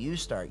 and you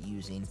start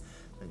using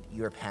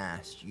your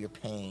past, your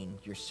pain,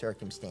 your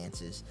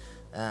circumstances,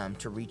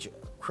 to reach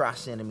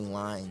across enemy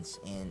lines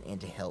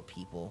and to help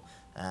people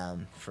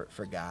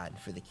for God,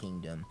 for the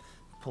kingdom,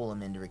 pull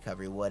them into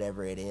recovery,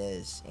 whatever it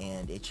is,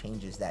 and it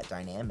changes that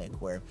dynamic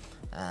where,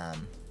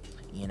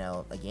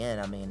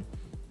 again,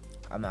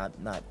 I'm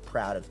not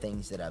proud of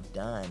things that I've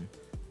done,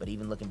 but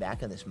even looking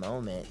back on this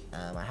moment,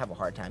 I have a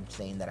hard time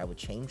saying that I would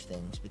change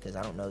things, because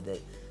I don't know that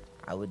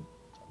I would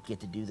get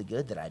to do the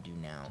good that I do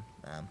now.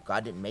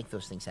 God didn't make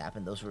those things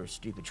happen. Those were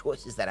stupid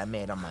choices that I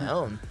made on my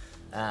own,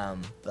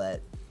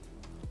 but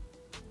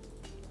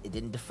it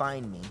didn't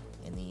define me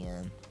in the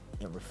end.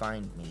 It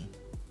refined me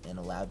and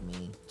allowed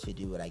me to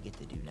do what I get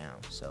to do now.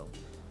 So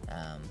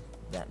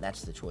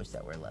that's the choice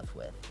that we're left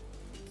with.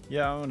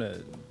 Yeah, I want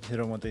to hit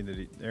on one thing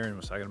that Aaron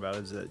was talking about,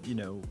 is that,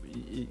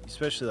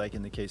 especially like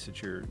in the case that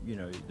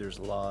there's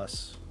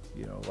loss,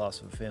 loss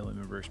of a family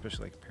member,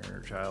 especially like a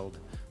parent or child,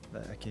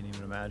 that I can't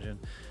even imagine.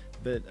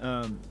 But,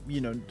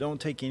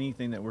 don't take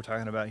anything that we're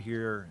talking about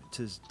here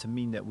to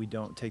mean that we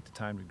don't take the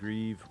time to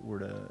grieve or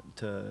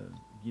to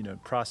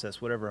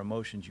process whatever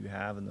emotions you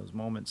have in those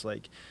moments.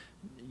 Like,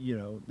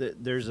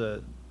 there's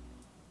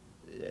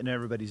and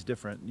everybody's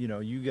different.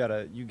 You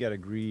gotta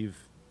grieve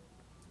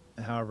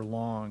however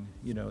long,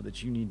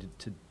 that you need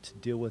to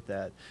deal with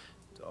that.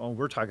 All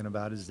we're talking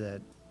about is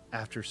that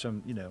after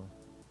some,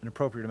 an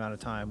appropriate amount of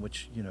time,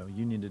 which,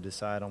 you need to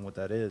decide on what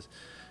that is,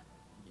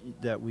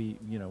 that we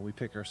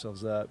pick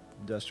ourselves up,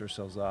 dust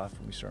ourselves off,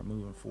 and we start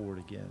moving forward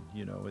again.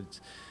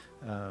 It's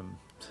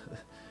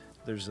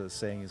there's a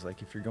saying, is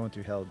like, if you're going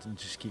through hell,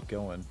 just keep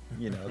going.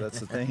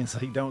 That's the thing. It's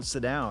like, don't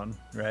sit down,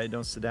 right?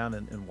 Don't sit down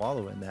and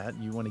wallow in that.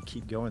 You want to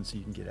keep going so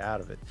you can get out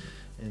of it.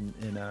 And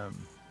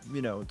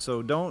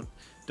so don't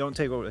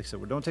take what, like I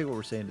said, don't take what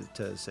we're saying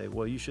to say,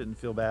 well, you shouldn't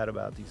feel bad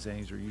about these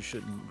things, or you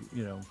shouldn't,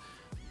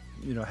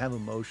 have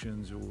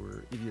emotions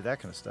or any of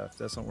that kind of stuff.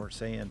 That's not what we're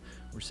saying.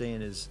 We're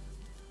saying is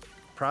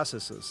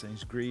process those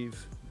things,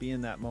 grieve, be in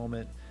that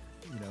moment,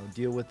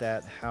 deal with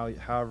that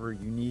however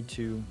you need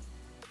to,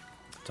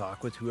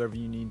 talk with whoever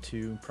you need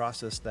to,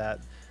 process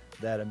that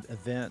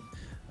event.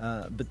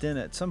 But then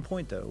at some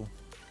point, though,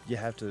 you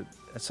have to,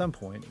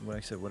 when I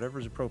said whatever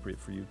is appropriate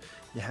for you,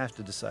 you have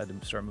to decide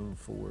to start moving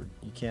forward.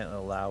 You can't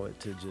allow it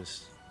to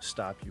just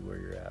stop you where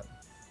you're at.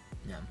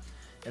 Yeah.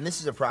 And this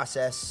is a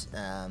process,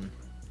 kind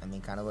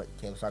of what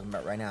Caleb's talking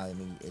about right now.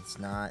 It's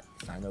not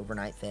an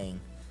overnight thing.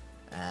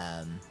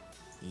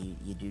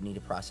 You do need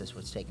to process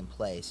what's taking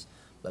place.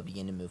 but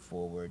begin to move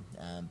forward.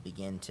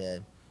 Begin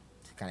to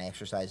kind of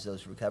exercise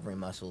those recovery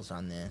muscles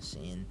on this,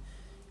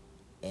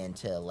 and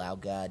to allow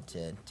God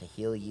to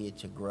heal you,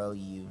 to grow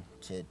you,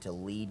 to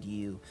lead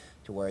you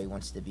to where He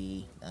wants to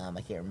be.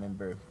 I can't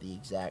remember the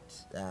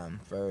exact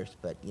verse,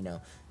 but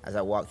as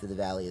I walk through the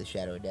valley of the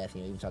shadow of death,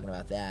 even talking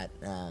about that.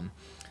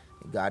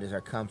 God is our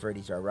comfort,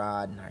 He's our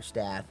rod and our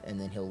staff, and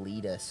then He'll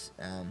lead us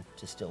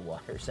to still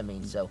waters. I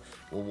mean, so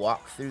we'll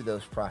walk through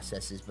those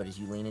processes, but as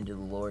you lean into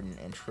the Lord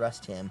and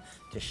trust Him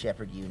to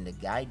shepherd you and to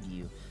guide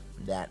you,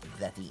 that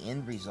the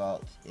end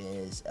result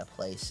is a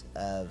place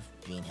of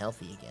being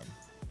healthy again.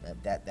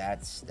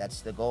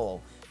 That's the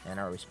goal, and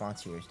our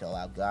response here is to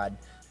allow God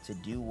to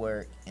do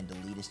work and to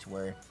lead us to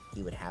where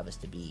He would have us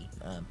to be.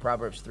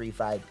 Proverbs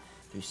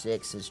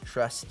 3:5-6 says,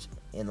 "Trust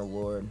in the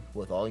Lord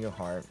with all your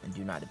heart and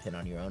do not depend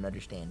on your own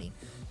understanding."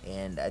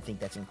 And I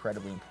think that's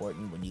incredibly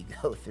important when you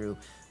go through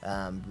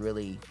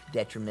really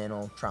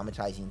detrimental,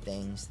 traumatizing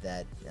things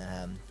that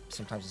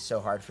sometimes it's so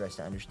hard for us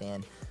to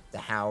understand the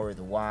how or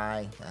the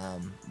why.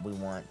 We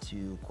want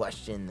to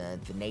question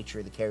the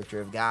nature, the character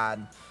of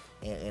God,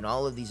 and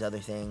all of these other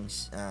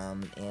things,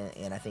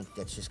 and I think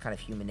that's just kind of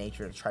human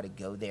nature to try to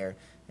go there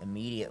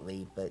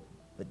immediately, but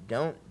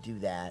don't do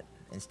that.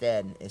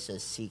 Instead, it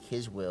says seek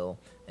His will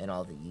in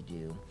all that you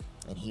do,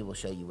 and He will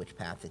show you which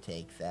path to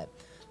take. That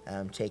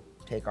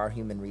take our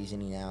human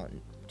reasoning out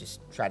and just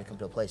try to come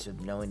to a place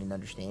of knowing and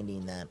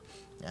understanding that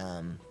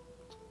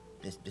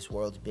this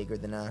world's bigger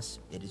than us.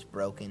 It is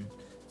broken.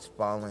 It's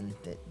fallen.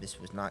 That this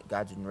was not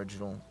God's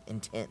original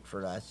intent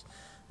for us,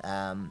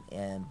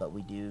 but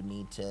we do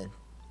need to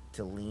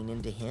lean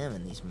into Him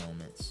in these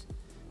moments,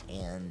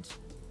 and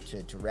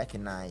to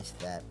recognize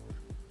that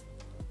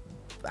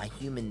by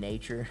human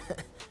nature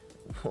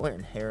we'll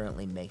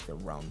inherently make the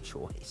wrong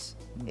choice.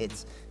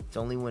 It's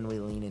only when we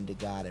lean into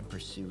God and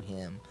pursue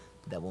Him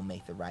that we'll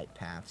make the right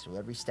path. So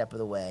every step of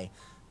the way,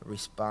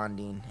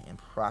 responding and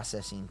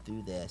processing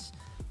through this,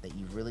 that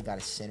you've really got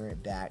to center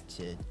it back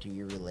to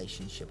your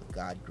relationship with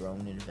God,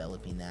 growing and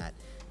developing that,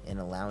 and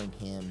allowing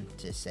Him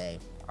to say,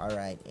 all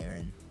right,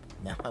 Aaron,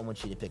 now I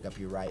want you to pick up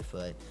your right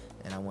foot,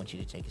 and I want you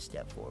to take a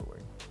step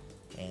forward.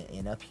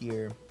 And up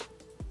here,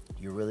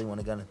 you're really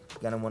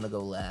gonna want to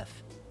go left,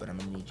 but I'm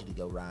gonna need you to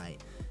go right.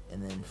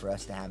 And then for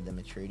us to have the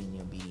maturity and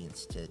the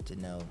obedience to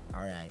know,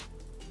 all right,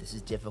 this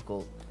is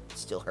difficult, it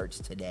still hurts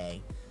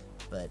today,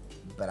 but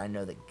I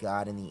know that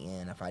God in the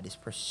end, if I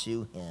just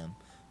pursue Him,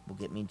 will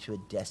get me to a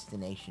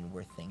destination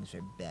where things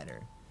are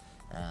better.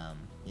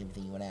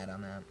 Anything you want to add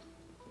on that?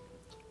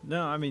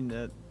 No, I mean,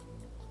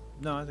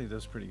 no, I think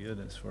that's pretty good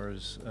as far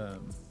as,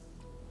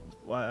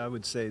 I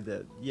would say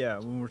that, yeah,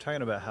 when we're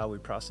talking about how we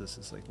process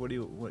this, like,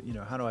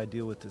 how do I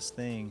deal with this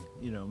thing?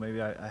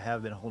 Maybe I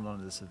have been holding on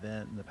to this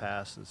event in the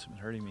past that's been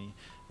hurting me.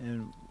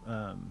 And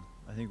I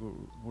think what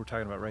we're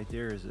talking about right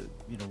there is that,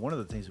 one of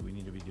the things that we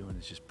need to be doing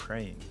is just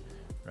praying,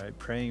 right?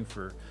 Praying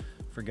for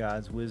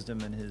God's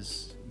wisdom and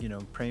His,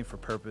 praying for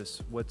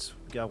purpose.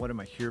 God, what am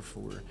I here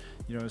for?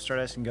 Start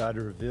asking God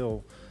to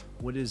reveal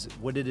what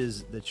it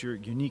is that you're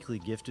uniquely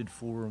gifted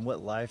for, and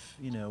what life,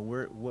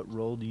 what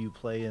role do you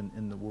play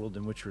in the world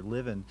in which you're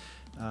living,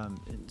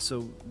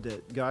 so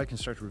that God can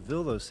start to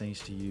reveal those things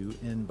to you.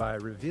 And by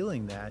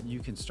revealing that, you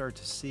can start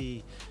to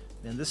see,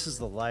 man, this is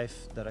the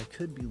life that I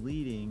could be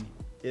leading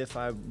if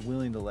I'm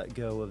willing to let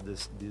go of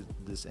this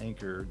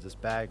anchor, this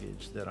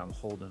baggage that I'm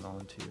holding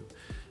on to.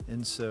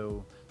 And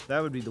so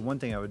that would be the one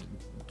thing I would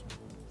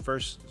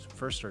first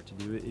start to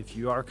do if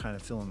you are kind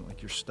of feeling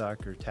like you're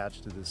stuck or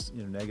attached to this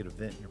negative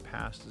event in your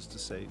past, is to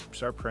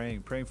start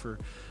praying for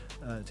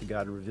to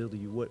God to reveal to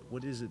you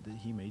what is it that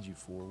He made you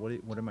for,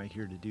 what am I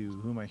here to do,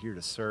 who am I here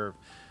to serve,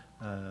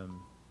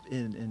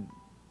 and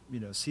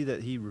see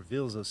that He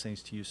reveals those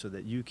things to you so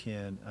that you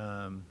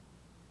can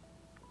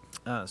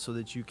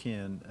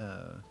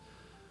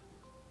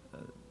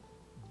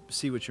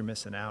see what you're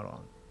missing out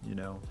on.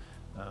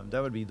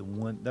 That would be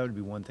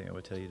one thing I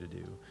would tell you to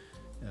do.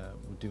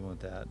 We do want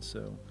that.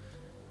 So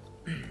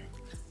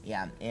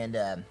yeah, and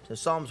so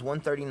Psalms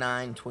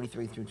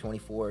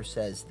 139:23-24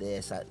 says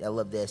this. I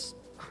love this.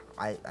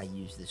 I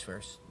use this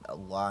verse a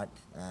lot.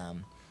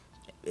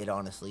 It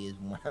honestly is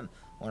one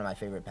of my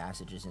favorite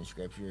passages in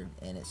Scripture,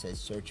 and it says,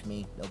 "Search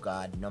me, O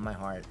God, know my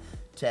heart.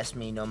 Test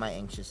me, know my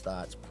anxious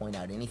thoughts. Point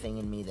out anything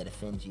in me that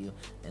offends you,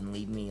 and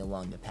lead me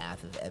along the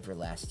path of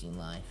everlasting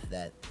life."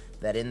 That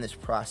in this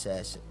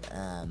process,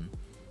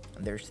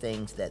 there's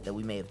things that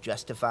we may have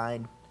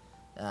justified,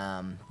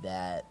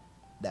 that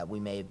we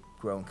may have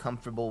grown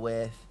comfortable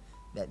with,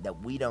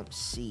 that we don't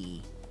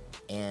see,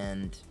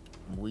 and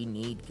we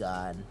need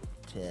God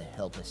to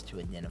help us to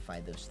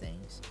identify those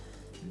things.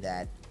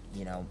 That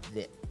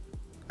the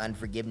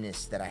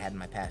unforgiveness that I had in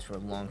my past for a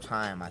long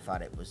time, I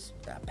thought it was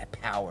a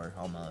power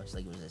almost,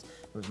 like it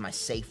was my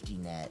safety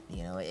net.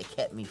 It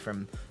kept me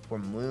from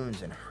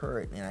wounds and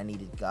hurt, and I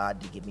needed God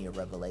to give me a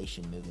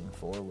revelation moving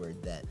forward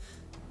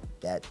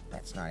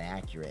that's not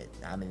accurate.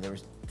 I mean, there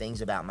was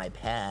things about my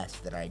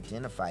past that I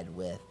identified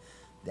with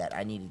that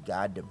I needed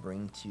God to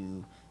bring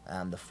to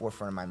the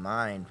forefront of my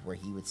mind, where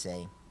He would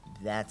say,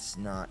 that's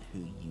not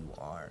who you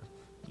are.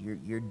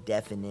 your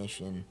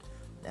definition,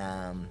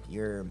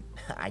 your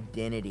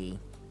identity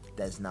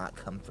does not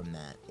come from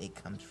that. It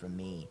comes from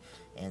me.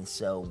 And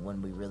so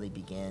when we really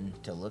begin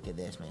to look at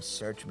this, man,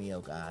 search me,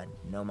 oh God,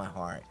 know my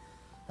heart,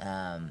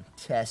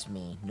 test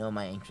me, know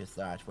my anxious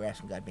thoughts. We're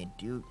asking God, man,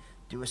 do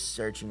a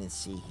searching and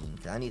seeking,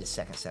 because I need a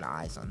second set of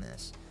eyes on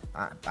this.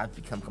 I've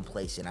become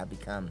complacent. I've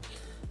become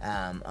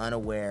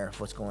unaware of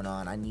what's going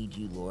on. I need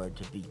you, Lord,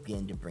 to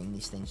begin to bring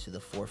these things to the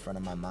forefront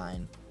of my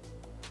mind,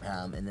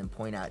 and then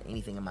point out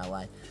anything in my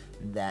life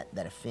that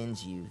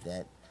offends you.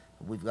 That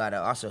we've got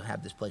to also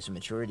have this place of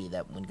maturity,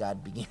 that when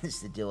God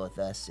begins to deal with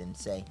us and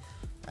say,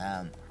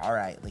 all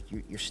right, like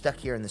you're stuck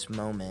here in this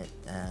moment,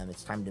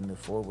 it's time to move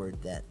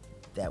forward,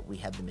 that we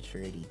have the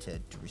maturity to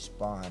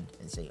respond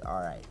and say,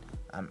 all right,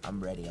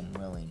 I'm ready, I'm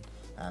willing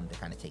to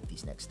kind of take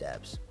these next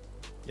steps.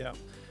 Yeah.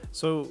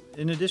 So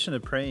in addition to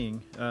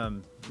praying,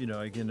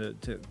 again,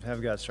 to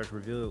have God start to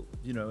reveal,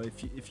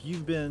 if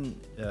you've been,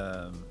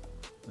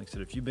 like I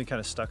said, if you've been kind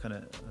of stuck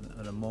on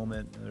a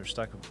moment, or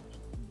stuck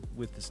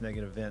with this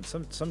negative event,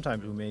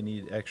 sometimes we may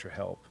need extra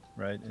help,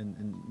 right?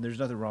 And there's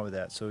nothing wrong with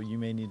that. So you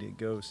may need to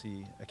go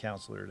see a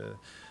counselor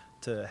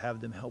to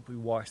have them help you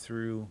walk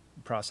through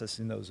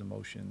processing those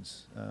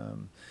emotions.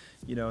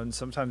 And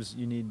sometimes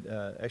you need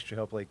extra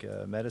help, like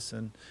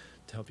medicine,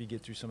 to help you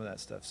get through some of that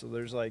stuff. So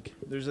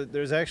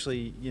there's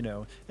actually,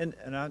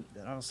 and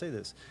I'll say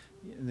this,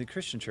 in the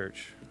Christian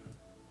church,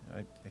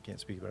 I can't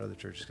speak about other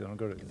churches because I don't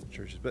go to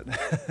churches, but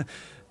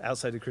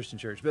outside the Christian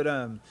church. But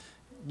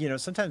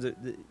sometimes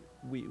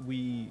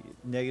we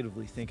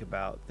negatively think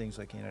about things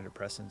like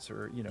antidepressants,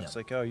 or it's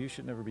like, oh, you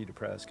should never be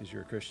depressed because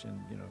you're a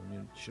Christian.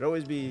 You should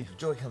always be.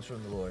 Joy comes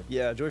from the Lord.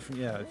 Yeah, joy from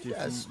if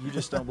you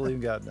just don't believe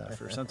in God enough,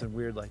 or something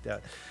weird like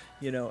that.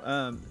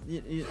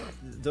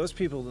 Those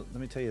people, let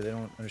me tell you, they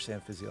don't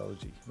understand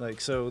physiology. Like,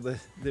 so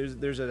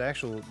there's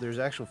actual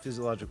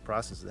physiological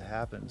processes that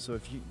happen. So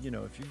if you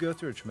go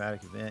through a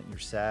traumatic event and you're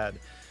sad,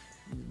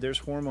 there's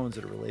hormones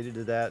that are related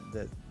to that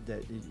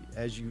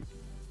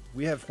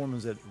we have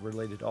hormones that are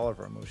related to all of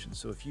our emotions.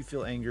 So if you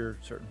feel anger,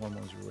 certain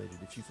hormones are related.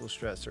 If you feel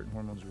stress, certain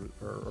hormones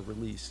are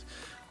released.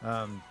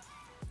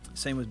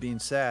 Same with being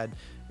sad.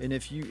 And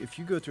if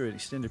you go through an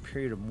extended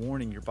period of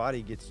mourning, your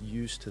body gets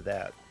used to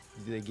that.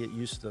 They get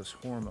used to those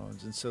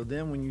hormones. And so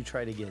then when you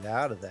try to get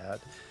out of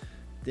that,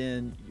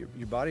 then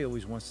your body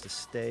always wants to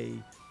stay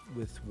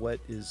with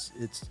what is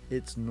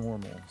it's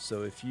normal.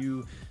 So if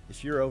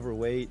you're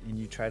overweight and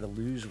you try to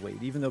lose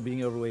weight, even though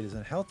being overweight is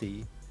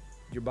unhealthy,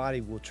 your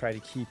body will try to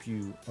keep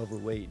you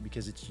overweight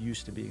because it's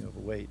used to being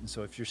overweight. And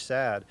so if you're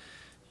sad,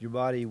 your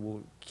body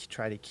will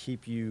try to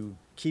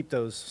keep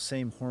those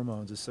same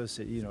hormones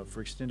associated,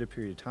 for extended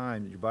period of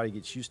time. Your body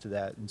gets used to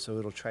that, and so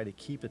it'll try to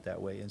keep it that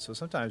way. And so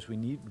sometimes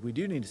we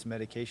do need some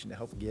medication to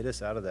help get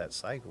us out of that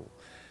cycle,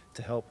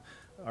 to help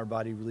our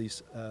body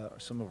release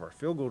some of our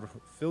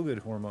feel-good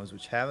hormones,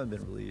 which haven't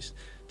been released,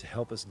 to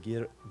help us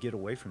get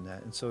away from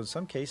that. And so in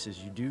some cases,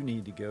 you do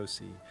need to go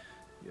see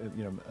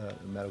a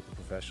medical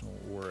professional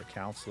or a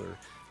counselor,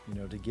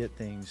 to get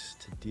things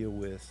to deal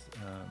with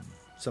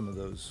some of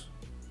those,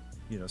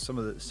 some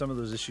of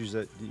those issues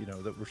that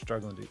that we're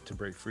struggling to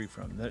break free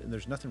from.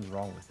 There's nothing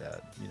wrong with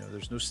that.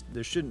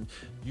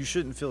 You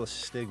shouldn't feel a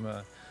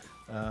stigma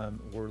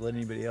or let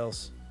anybody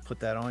else put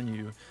that on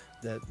you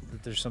that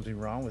there's something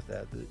wrong with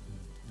that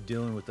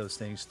dealing with those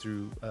things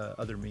through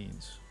other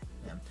means.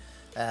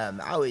 Yeah.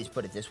 I always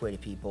put it this way to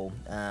people.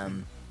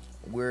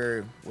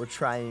 We're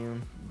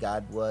triune.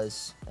 God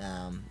was,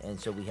 and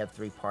so we have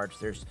three parts.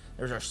 There's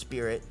our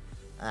spirit,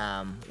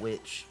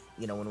 which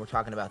when we're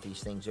talking about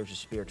these things, there's a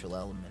spiritual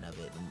element of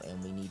it,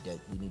 and we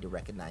need to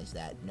recognize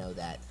that, know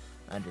that,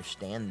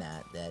 understand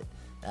that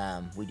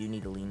we do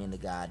need to lean into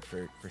God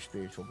for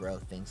spiritual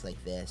growth, things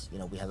like this.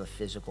 We have a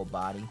physical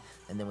body,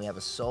 and then we have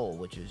a soul,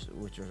 which is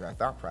our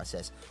thought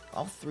process.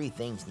 All three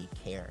things need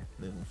care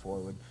moving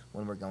forward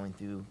when we're going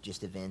through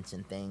just events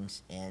and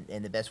things.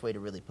 And the best way to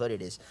really put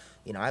it is,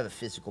 I have a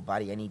physical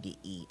body. I need to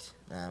eat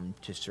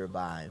to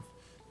survive.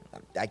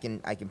 I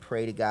can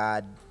pray to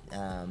God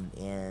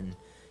and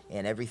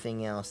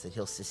everything else that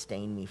He'll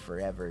sustain me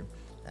forever.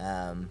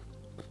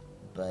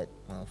 But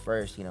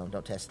first,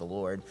 don't test the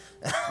Lord.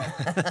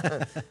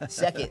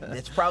 Second,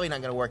 it's probably not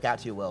going to work out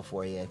too well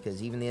for you,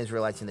 because even the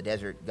Israelites in the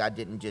desert, God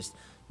didn't just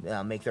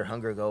make their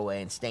hunger go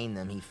away and sustain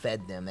them. He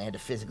fed them. They had to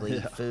physically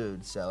eat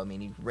food. So,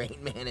 He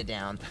rained manna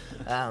down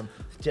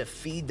to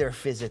feed their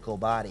physical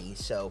body.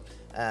 So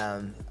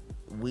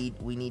we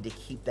need to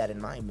keep that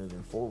in mind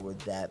moving forward,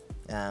 that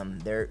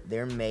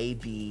there may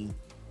be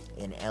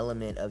an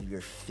element of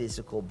your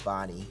physical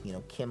body,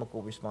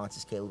 chemical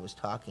responses Caleb was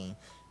talking,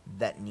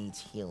 that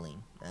needs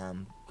healing.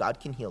 God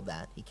can heal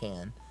that. He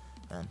can.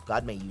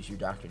 God may use your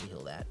doctor to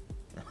heal that.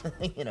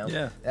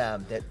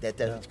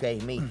 That's okay.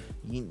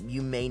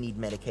 You may need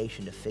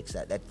medication to fix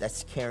that.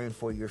 That's caring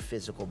for your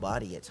physical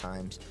body at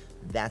times.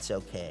 That's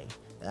okay.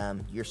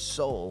 Your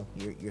soul,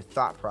 your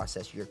thought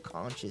process, your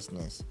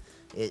consciousness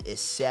is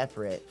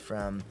separate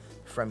from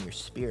your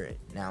spirit.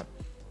 Now,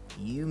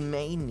 you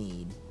may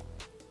need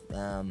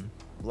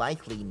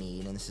likely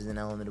need, and this is an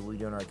element of what we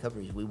do in our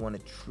recoveries, we want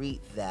to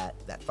treat that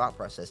thought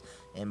process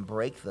and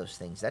break those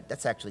things.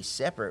 That's actually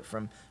separate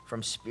from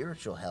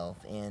spiritual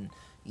health. And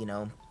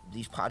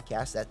these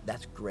podcasts,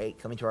 that's great.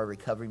 Coming to our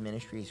recovery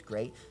ministry is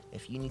great.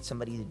 If you need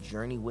somebody to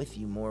journey with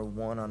you more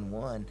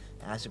one-on-one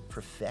as a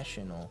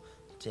professional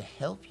to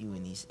help you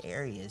in these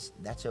areas,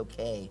 that's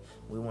okay.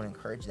 We want to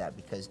encourage that,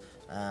 because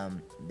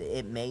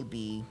it may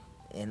be,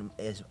 and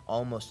is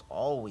almost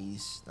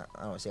always, I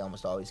don't want to say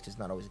almost always because it's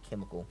not always a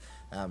chemical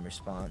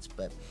response,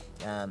 but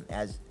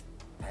as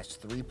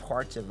 3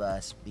 parts of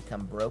us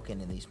become broken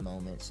in these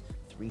moments,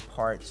 3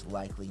 parts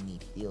likely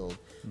need healed.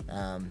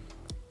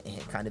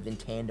 And kind of in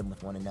tandem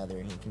with one another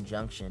and in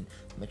conjunction,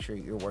 make sure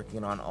you're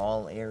working on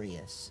all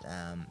areas.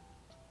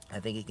 I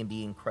think it can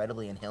be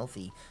incredibly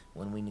unhealthy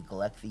when we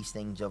neglect these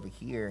things over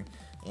here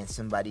and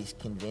somebody's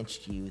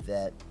convinced you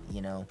that,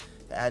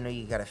 I know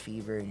you got a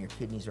fever and your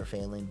kidneys are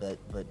failing, but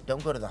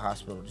don't go to the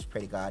hospital. Just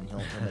pray to God and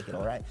he'll make it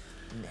all right.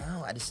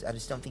 No, I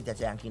just don't think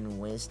that's acting in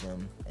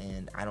wisdom,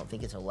 and I don't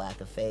think it's a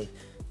lack of faith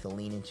to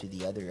lean into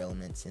the other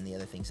elements and the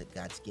other things that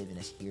God's given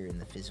us here in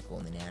the physical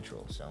and the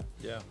natural. So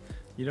yeah,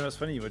 it's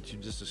funny what you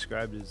just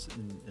described is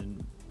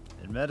in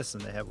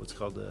medicine they have what's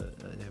called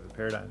they have a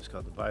paradigm. It's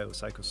called the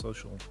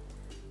biopsychosocial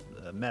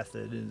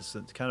method, and it's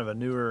kind of a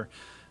newer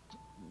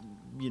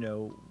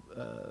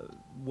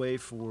way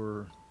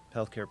for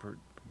healthcare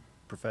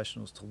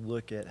professionals to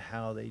look at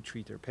how they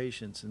treat their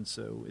patients. And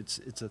so it's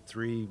a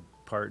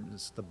 3-part.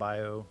 It's the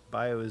bio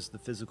is the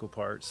physical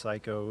part,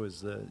 psycho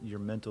is your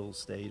mental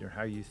state or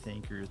how you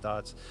think or your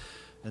thoughts,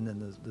 and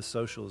then the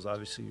social is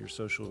obviously your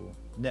social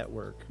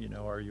network.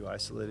 Are you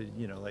isolated?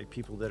 Like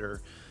people that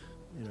are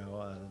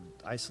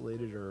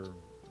isolated are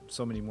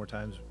so many more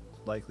times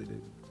likely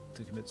to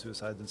commit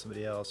suicide than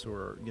somebody else,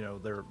 or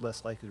they're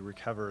less likely to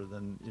recover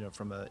than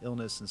from an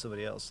illness than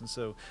somebody else. And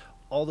so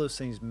all those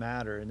things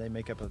matter, and they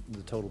make up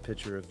the total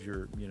picture of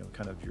your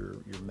kind of your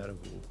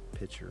medical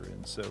picture.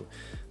 And so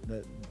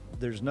that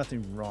there's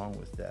nothing wrong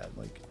with that,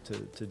 like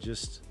to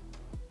just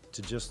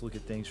look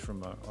at things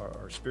from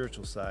our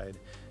spiritual side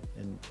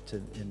and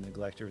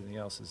neglect everything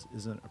else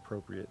isn't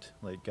appropriate.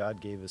 Like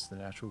God gave us the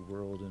natural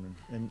world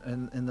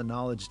and the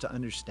knowledge to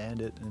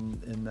understand it,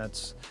 and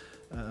that's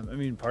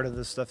part of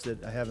the stuff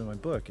that I have in my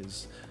book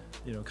is,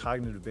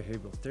 cognitive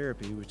behavioral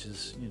therapy, which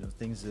is,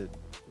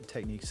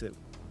 techniques that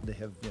they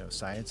have,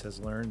 science has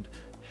learned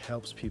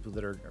helps people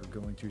that are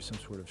going through some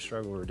sort of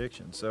struggle or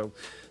addiction. So,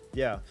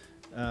 yeah,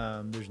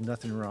 there's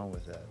nothing wrong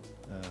with that.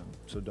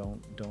 So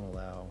don't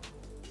allow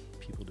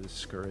people to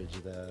discourage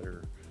that,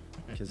 or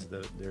because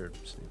they're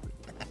stupid.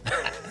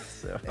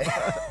 So.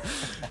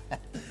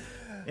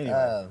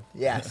 Anyway.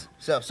 Yes.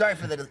 So sorry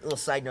for the little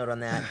side note on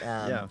that.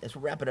 As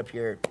we wrap it up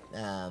here,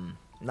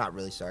 not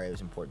really sorry. It was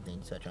an important thing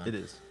to touch on. It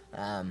is.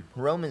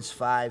 Romans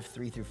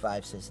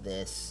 5:3-5 says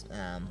this: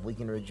 we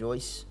can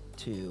rejoice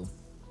too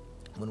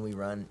when we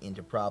run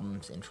into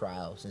problems and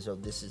trials. And so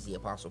this is the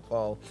Apostle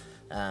Paul.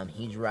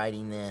 He's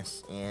writing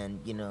this, and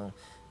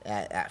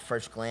at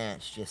first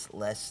glance, just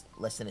less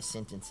than a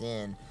sentence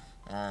in,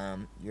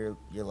 you're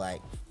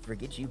like,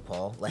 forget you,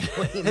 Paul. Like,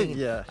 what do you mean?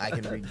 Yeah. I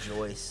can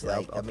rejoice.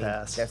 Yeah, I'll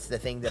pass. That's the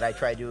thing that I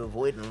try to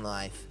avoid in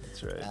life.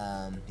 That's right.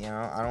 I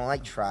don't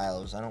like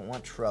trials. I don't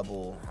want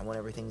trouble. I want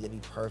everything to be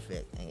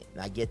perfect. And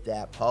I get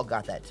that. Paul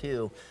got that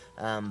too.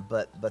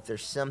 But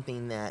there's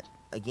something that,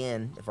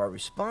 again, if our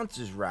response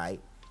is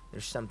right,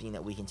 there's something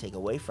that we can take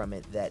away from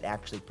it that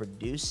actually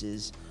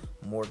produces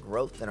more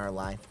growth in our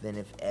life than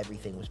if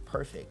everything was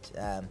perfect.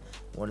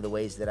 One of the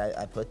ways that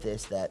I put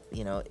this, that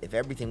if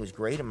everything was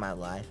great in my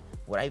life,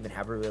 would I even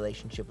have a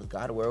relationship with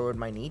God? Where would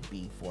my need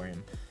be for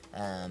him?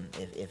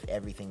 If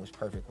everything was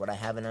perfect, would I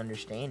have an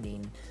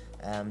understanding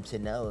to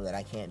know that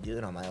I can't do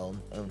it on my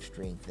own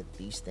strength, that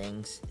these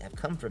things have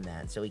come from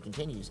that? And so he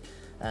continues,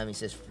 he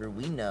says, for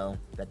we know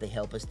that they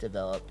help us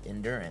develop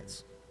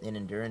endurance, and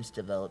endurance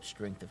develops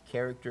strength of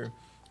character,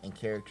 and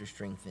character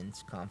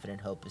strengthens confident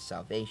hope of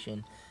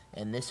salvation.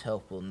 And this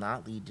hope will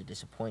not lead to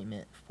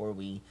disappointment, for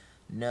we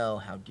know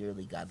how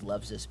dearly God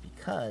loves us,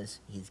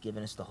 because he's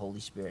given us the Holy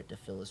Spirit to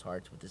fill his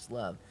hearts with his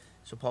love.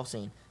 So Paul's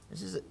saying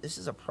this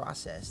is a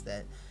process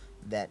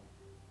that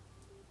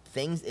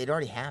things, it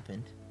already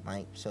happened,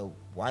 right? So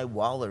why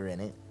waller in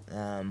it?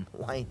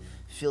 Why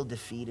feel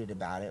defeated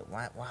about it?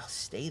 Why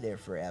stay there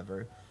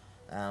forever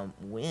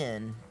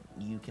when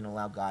you can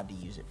allow God to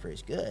use it for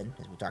his good,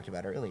 as we talked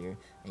about earlier?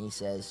 And he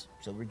says,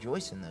 so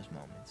rejoice in those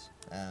moments.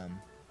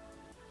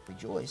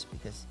 Rejoice,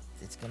 because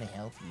it's going to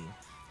help you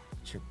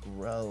to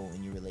grow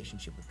in your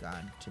relationship with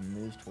God, to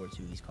move towards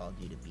who he's called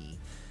you to be,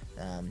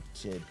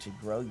 to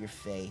grow your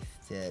faith,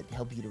 to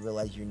help you to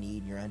realize your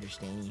need, your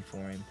understanding for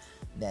him,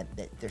 that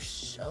there's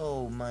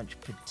so much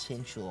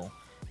potential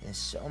and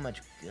so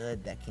much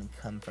good that can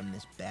come from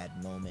this bad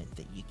moment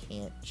that you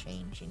can't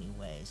change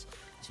anyways.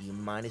 So you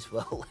might as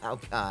well allow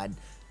God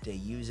to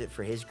use it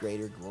for his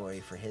greater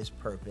glory, for his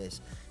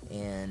purpose,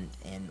 and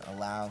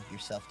allow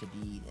yourself to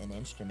be an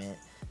instrument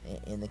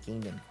in the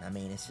kingdom.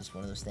 It's just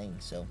one of those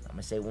things. So I'm going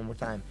to say it one more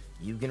time.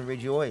 You can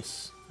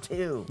rejoice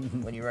too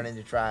when you run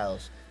into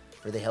trials.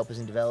 For they help us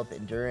in develop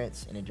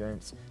endurance, and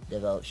endurance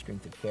develops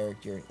strength of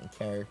character, and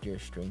character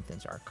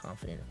strengthens our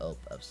confident hope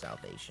of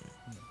salvation.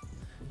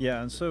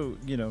 Yeah, and so,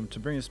 to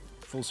bring us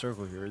full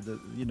circle here,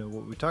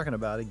 what we're talking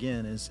about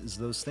again is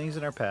those things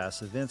in our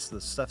past, events,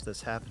 the stuff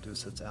that's happened to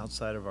us that's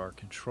outside of our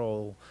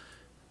control.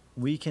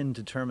 We can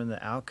determine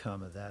the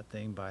outcome of that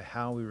thing by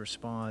how we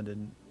respond,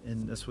 and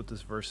that's what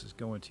this verse is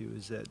going to,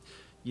 is that,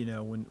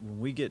 when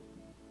we get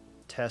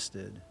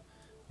tested,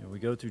 we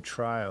go through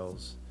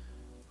trials,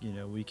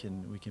 we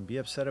can be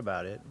upset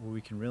about it, or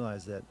we can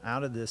realize that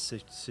out of this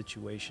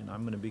situation,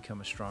 I'm going to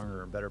become a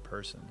stronger and better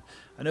person.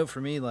 I know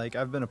for me, like,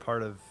 I've been a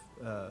part of,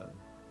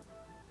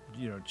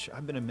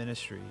 I've been in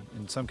ministry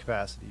in some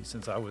capacity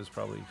since I was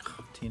probably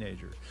a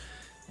teenager,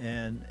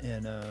 and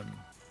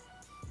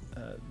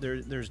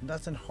there's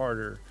nothing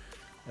harder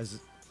as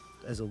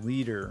a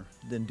leader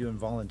than doing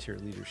volunteer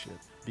leadership,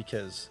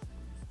 because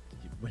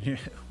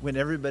when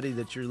everybody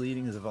that you're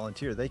leading is a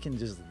volunteer, they can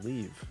just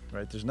leave,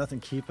 right? There's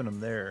nothing keeping them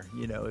there.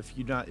 If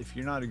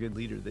you're not a good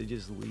leader, they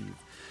just leave.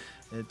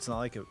 It's not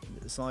like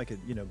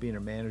being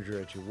a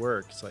manager at your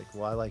work. It's like,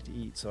 well, I like to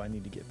eat, so I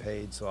need to get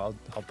paid, so I'll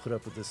put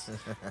up with this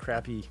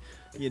crappy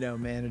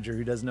manager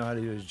who doesn't know how to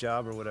do his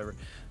job or whatever.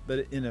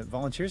 But in a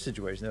volunteer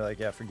situation, they're like,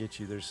 yeah, forget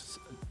you. There's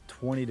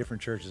 20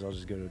 different churches. I'll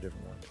just go to a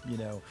different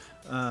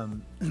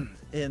one.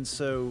 And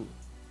so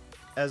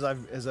as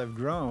I've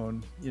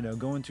grown,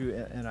 going through,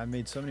 and I've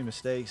made so many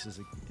mistakes as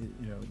a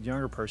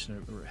younger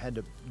person, or had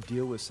to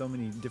deal with so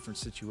many different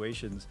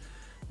situations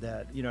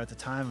that at the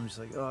time I'm just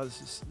like, oh,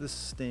 this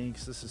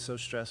stinks, this is so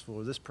stressful,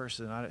 or this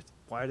person,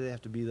 why do they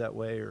have to be that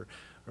way, or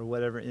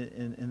whatever,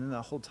 and then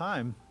the whole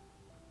time,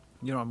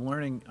 I'm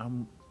learning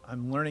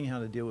how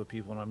to deal with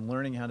people, and I'm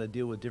learning how to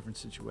deal with different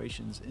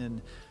situations.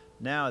 And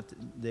now at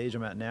the age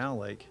I'm at now,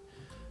 like,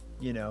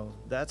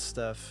 that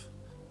stuff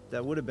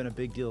that would have been a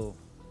big deal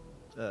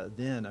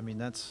then. I mean,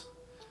 that's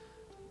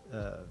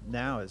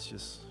now it's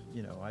just,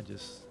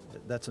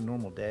 that's a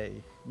normal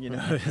day.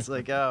 It's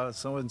like, oh,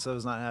 so and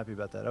so's not happy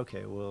about that.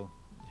 Okay, well,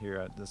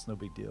 that's no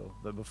big deal.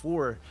 But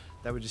before,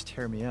 that would just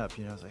tear me up.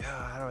 I was like,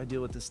 oh, how do I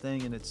deal with this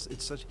thing? And it's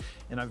such,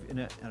 and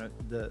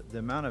the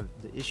amount of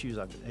the issues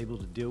I've been able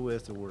to deal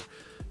with, or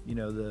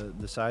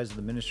the size of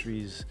the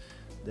ministries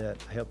that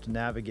I help to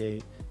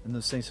navigate, and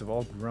those things have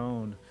all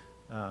grown.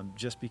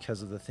 Just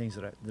because of the things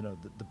that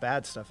the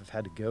bad stuff I've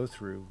had to go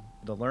through,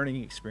 the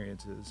learning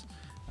experiences,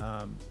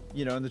 and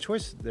the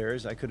choice there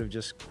is I could have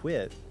just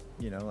quit,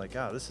 like,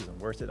 oh, this isn't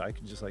worth it. I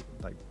could just like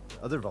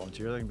other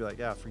volunteers, I can be like,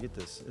 yeah, forget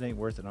this. It ain't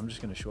worth it. I'm just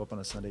going to show up on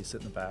a Sunday,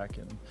 sit in the back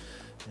and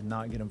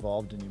not get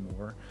involved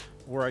anymore.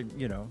 Or I,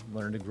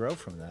 learn to grow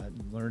from that,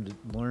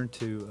 learn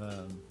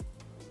to,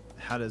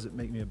 how does it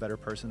make me a better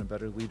person, a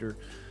better leader?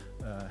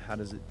 How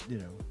does it,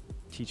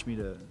 teach me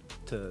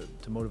to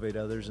motivate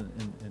others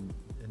and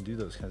do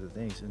those kinds of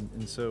things.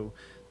 And so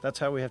that's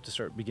how we have to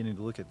start beginning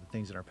to look at the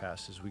things in our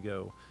past as we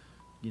go,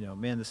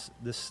 man,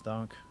 this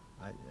stunk.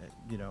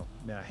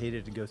 I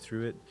hated to go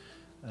through it,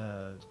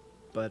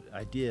 but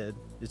I did.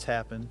 It's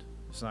happened.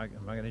 I'm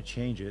not going to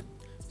change it.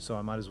 So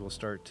I might as well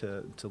start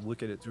to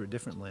look at it through a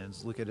different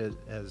lens, look at it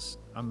as,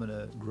 I'm going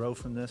to grow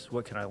from this.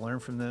 What can I learn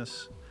from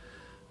this?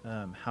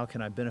 How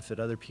can I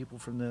benefit other people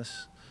from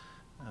this?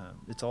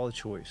 It's all a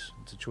choice.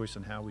 It's a choice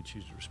on how we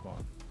choose to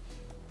respond.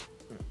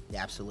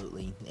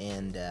 Absolutely.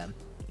 And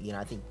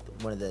I think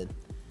one of this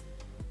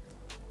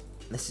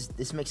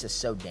makes us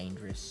so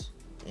dangerous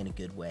in a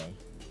good way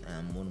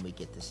when we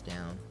get this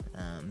down,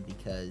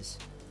 because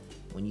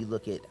when you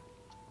look at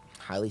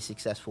highly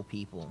successful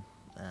people,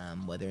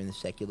 whether in the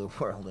secular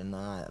world or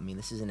not, I mean,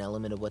 this is an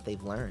element of what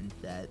they've learned,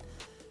 that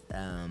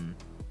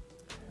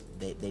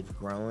they've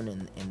grown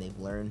and they've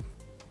learned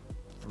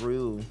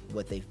through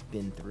what they've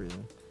been through.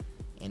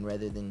 And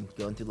rather than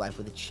going through life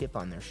with a chip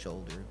on their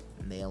shoulder,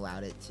 they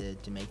allowed it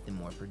to make them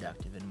more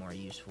productive and more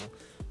useful.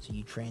 So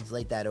you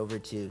translate that over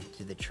to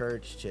the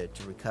church, to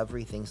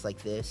recovery, things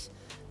like this.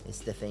 It's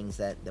the things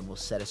that will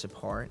set us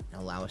apart,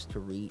 allow us to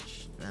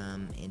reach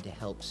and to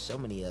help so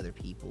many other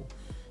people.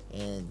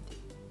 And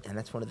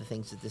that's one of the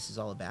things that this is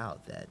all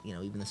about, that,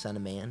 even the Son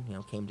of Man,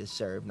 came to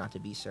serve, not to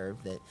be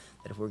served, that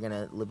if we're going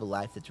to live a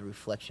life that's a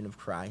reflection of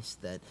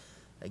Christ, that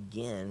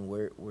again,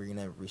 we're going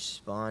to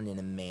respond in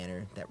a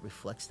manner that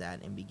reflects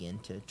that and begin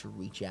to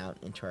reach out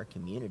into our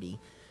community.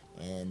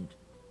 And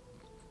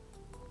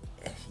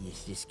you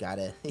just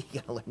gotta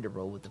learn to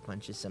roll with the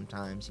punches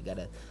sometimes. You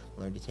gotta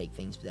learn to take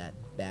things that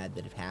bad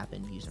that have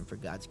happened, use them for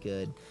God's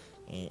good,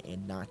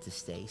 and not to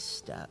stay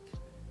stuck.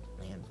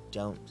 Man,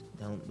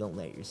 don't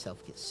let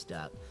yourself get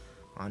stuck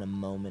on a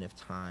moment of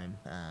time.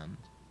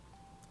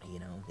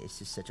 It's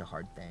just such a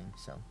hard thing.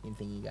 So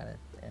anything you gotta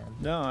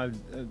add? No,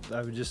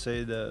 I would just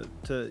say that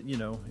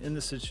in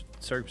this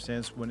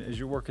circumstance, as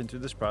you're working through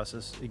this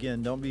process,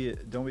 again, don't be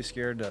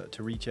scared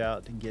to reach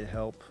out and get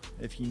help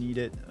if you need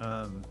it.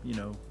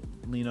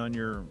 Lean on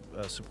your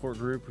support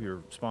group,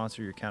 your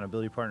sponsor, your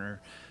accountability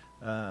partner.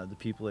 the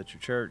people at your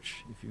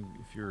church.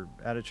 If you're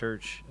at a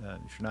church,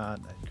 if you're not,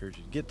 I encourage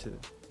you to get to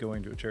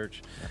going to a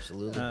church.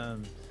 Absolutely.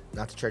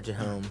 Not the church at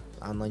home.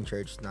 Online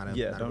church, not a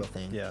real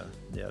thing. Yeah,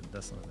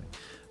 that's not a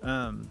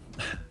thing.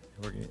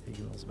 We're going to get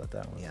emails about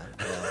that one. Yeah,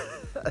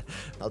 well,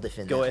 I'll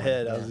defend Go that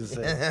ahead. one. I was just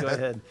saying, go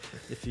ahead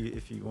if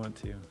you want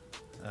to.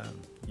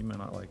 You may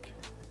not like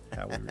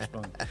how we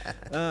respond.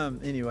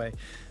 Anyway,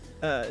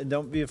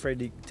 don't be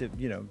afraid to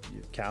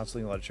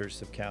counseling. A lot of churches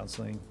have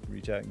counseling.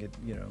 Reach out and get,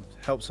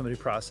 help somebody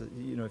process.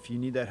 If you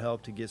need that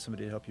help, to get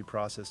somebody to help you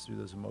process through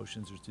those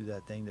emotions or through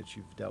that thing that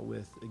you've dealt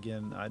with.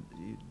 Again,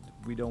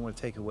 we don't want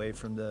to take away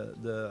from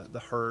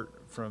the hurt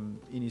from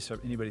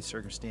anybody's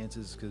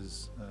circumstances,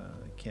 because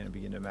I can't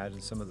begin to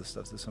imagine some of the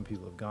stuff that some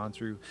people have gone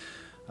through.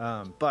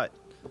 But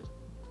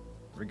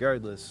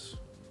regardless,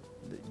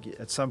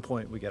 at some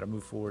point we got to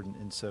move forward,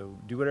 and so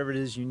do whatever it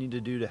is you need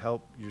to do to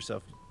help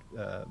yourself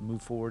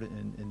move forward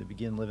and to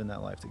begin living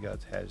that life that God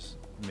has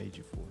made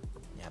you for.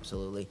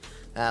 Absolutely.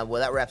 Well,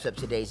 that wraps up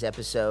today's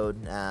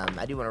episode.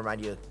 I do want to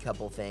remind you a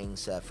couple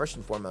things. First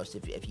and foremost,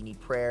 if you need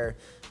prayer,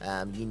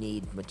 you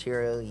need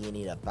material, you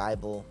need a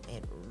Bible,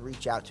 and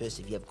reach out to us.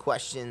 If you have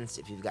questions,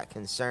 if you've got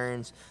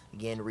concerns,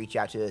 again, reach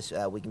out to us.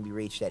 We can be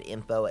reached at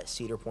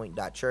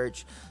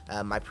info@cedarpoint.church.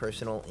 My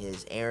personal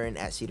is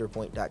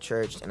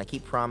aaron@cedarpoint.church, and I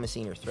keep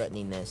promising or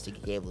threatening this to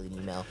Caleb an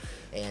email,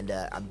 and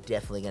I'm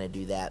definitely going to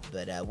do that.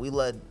 But we'd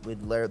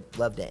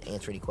love to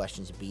answer any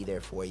questions, be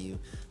there for you.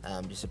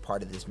 Just a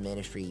part of this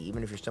ministry.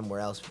 Even if you're somewhere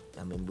else,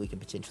 we can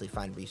potentially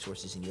find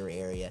resources in your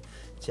area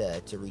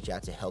to reach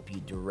out to help you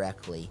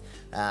directly.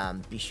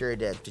 Be sure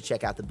to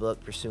check out the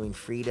book, Pursuing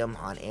Freedom,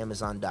 on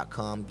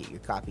Amazon.com. Get your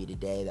copy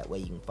today. That way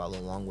you can follow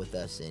along with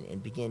us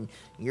and begin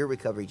your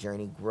recovery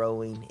journey,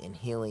 growing and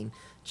healing.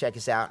 Check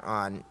us out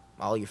on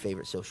all your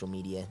favorite social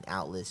media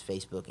outlets,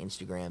 Facebook,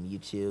 Instagram,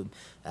 YouTube.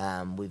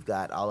 We've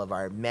got all of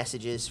our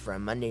messages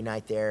from Monday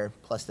night there,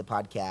 plus the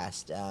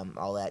podcast.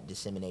 All that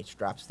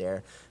drops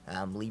there.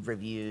 Leave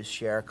reviews,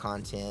 share our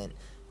content,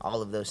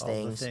 all of those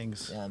things.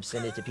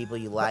 Send it to people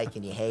you like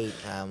and you hate.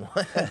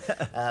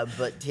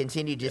 But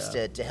continue just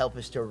to help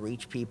us to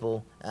reach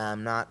people,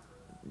 not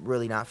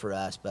for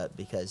us, but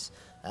because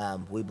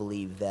we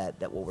believe that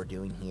what we're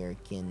doing here,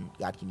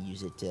 God can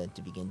use it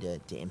to begin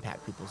to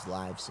impact people's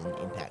lives and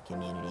impact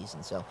communities.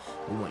 And so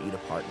we want you to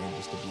partner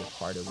just to be a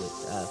part of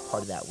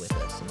that with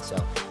us. And so,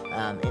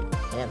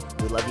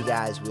 we love you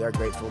guys. We are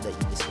grateful that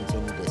you just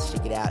continue to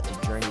stick it out,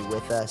 to journey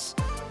with us.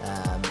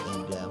 And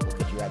we'll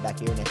catch you right back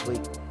here next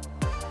week.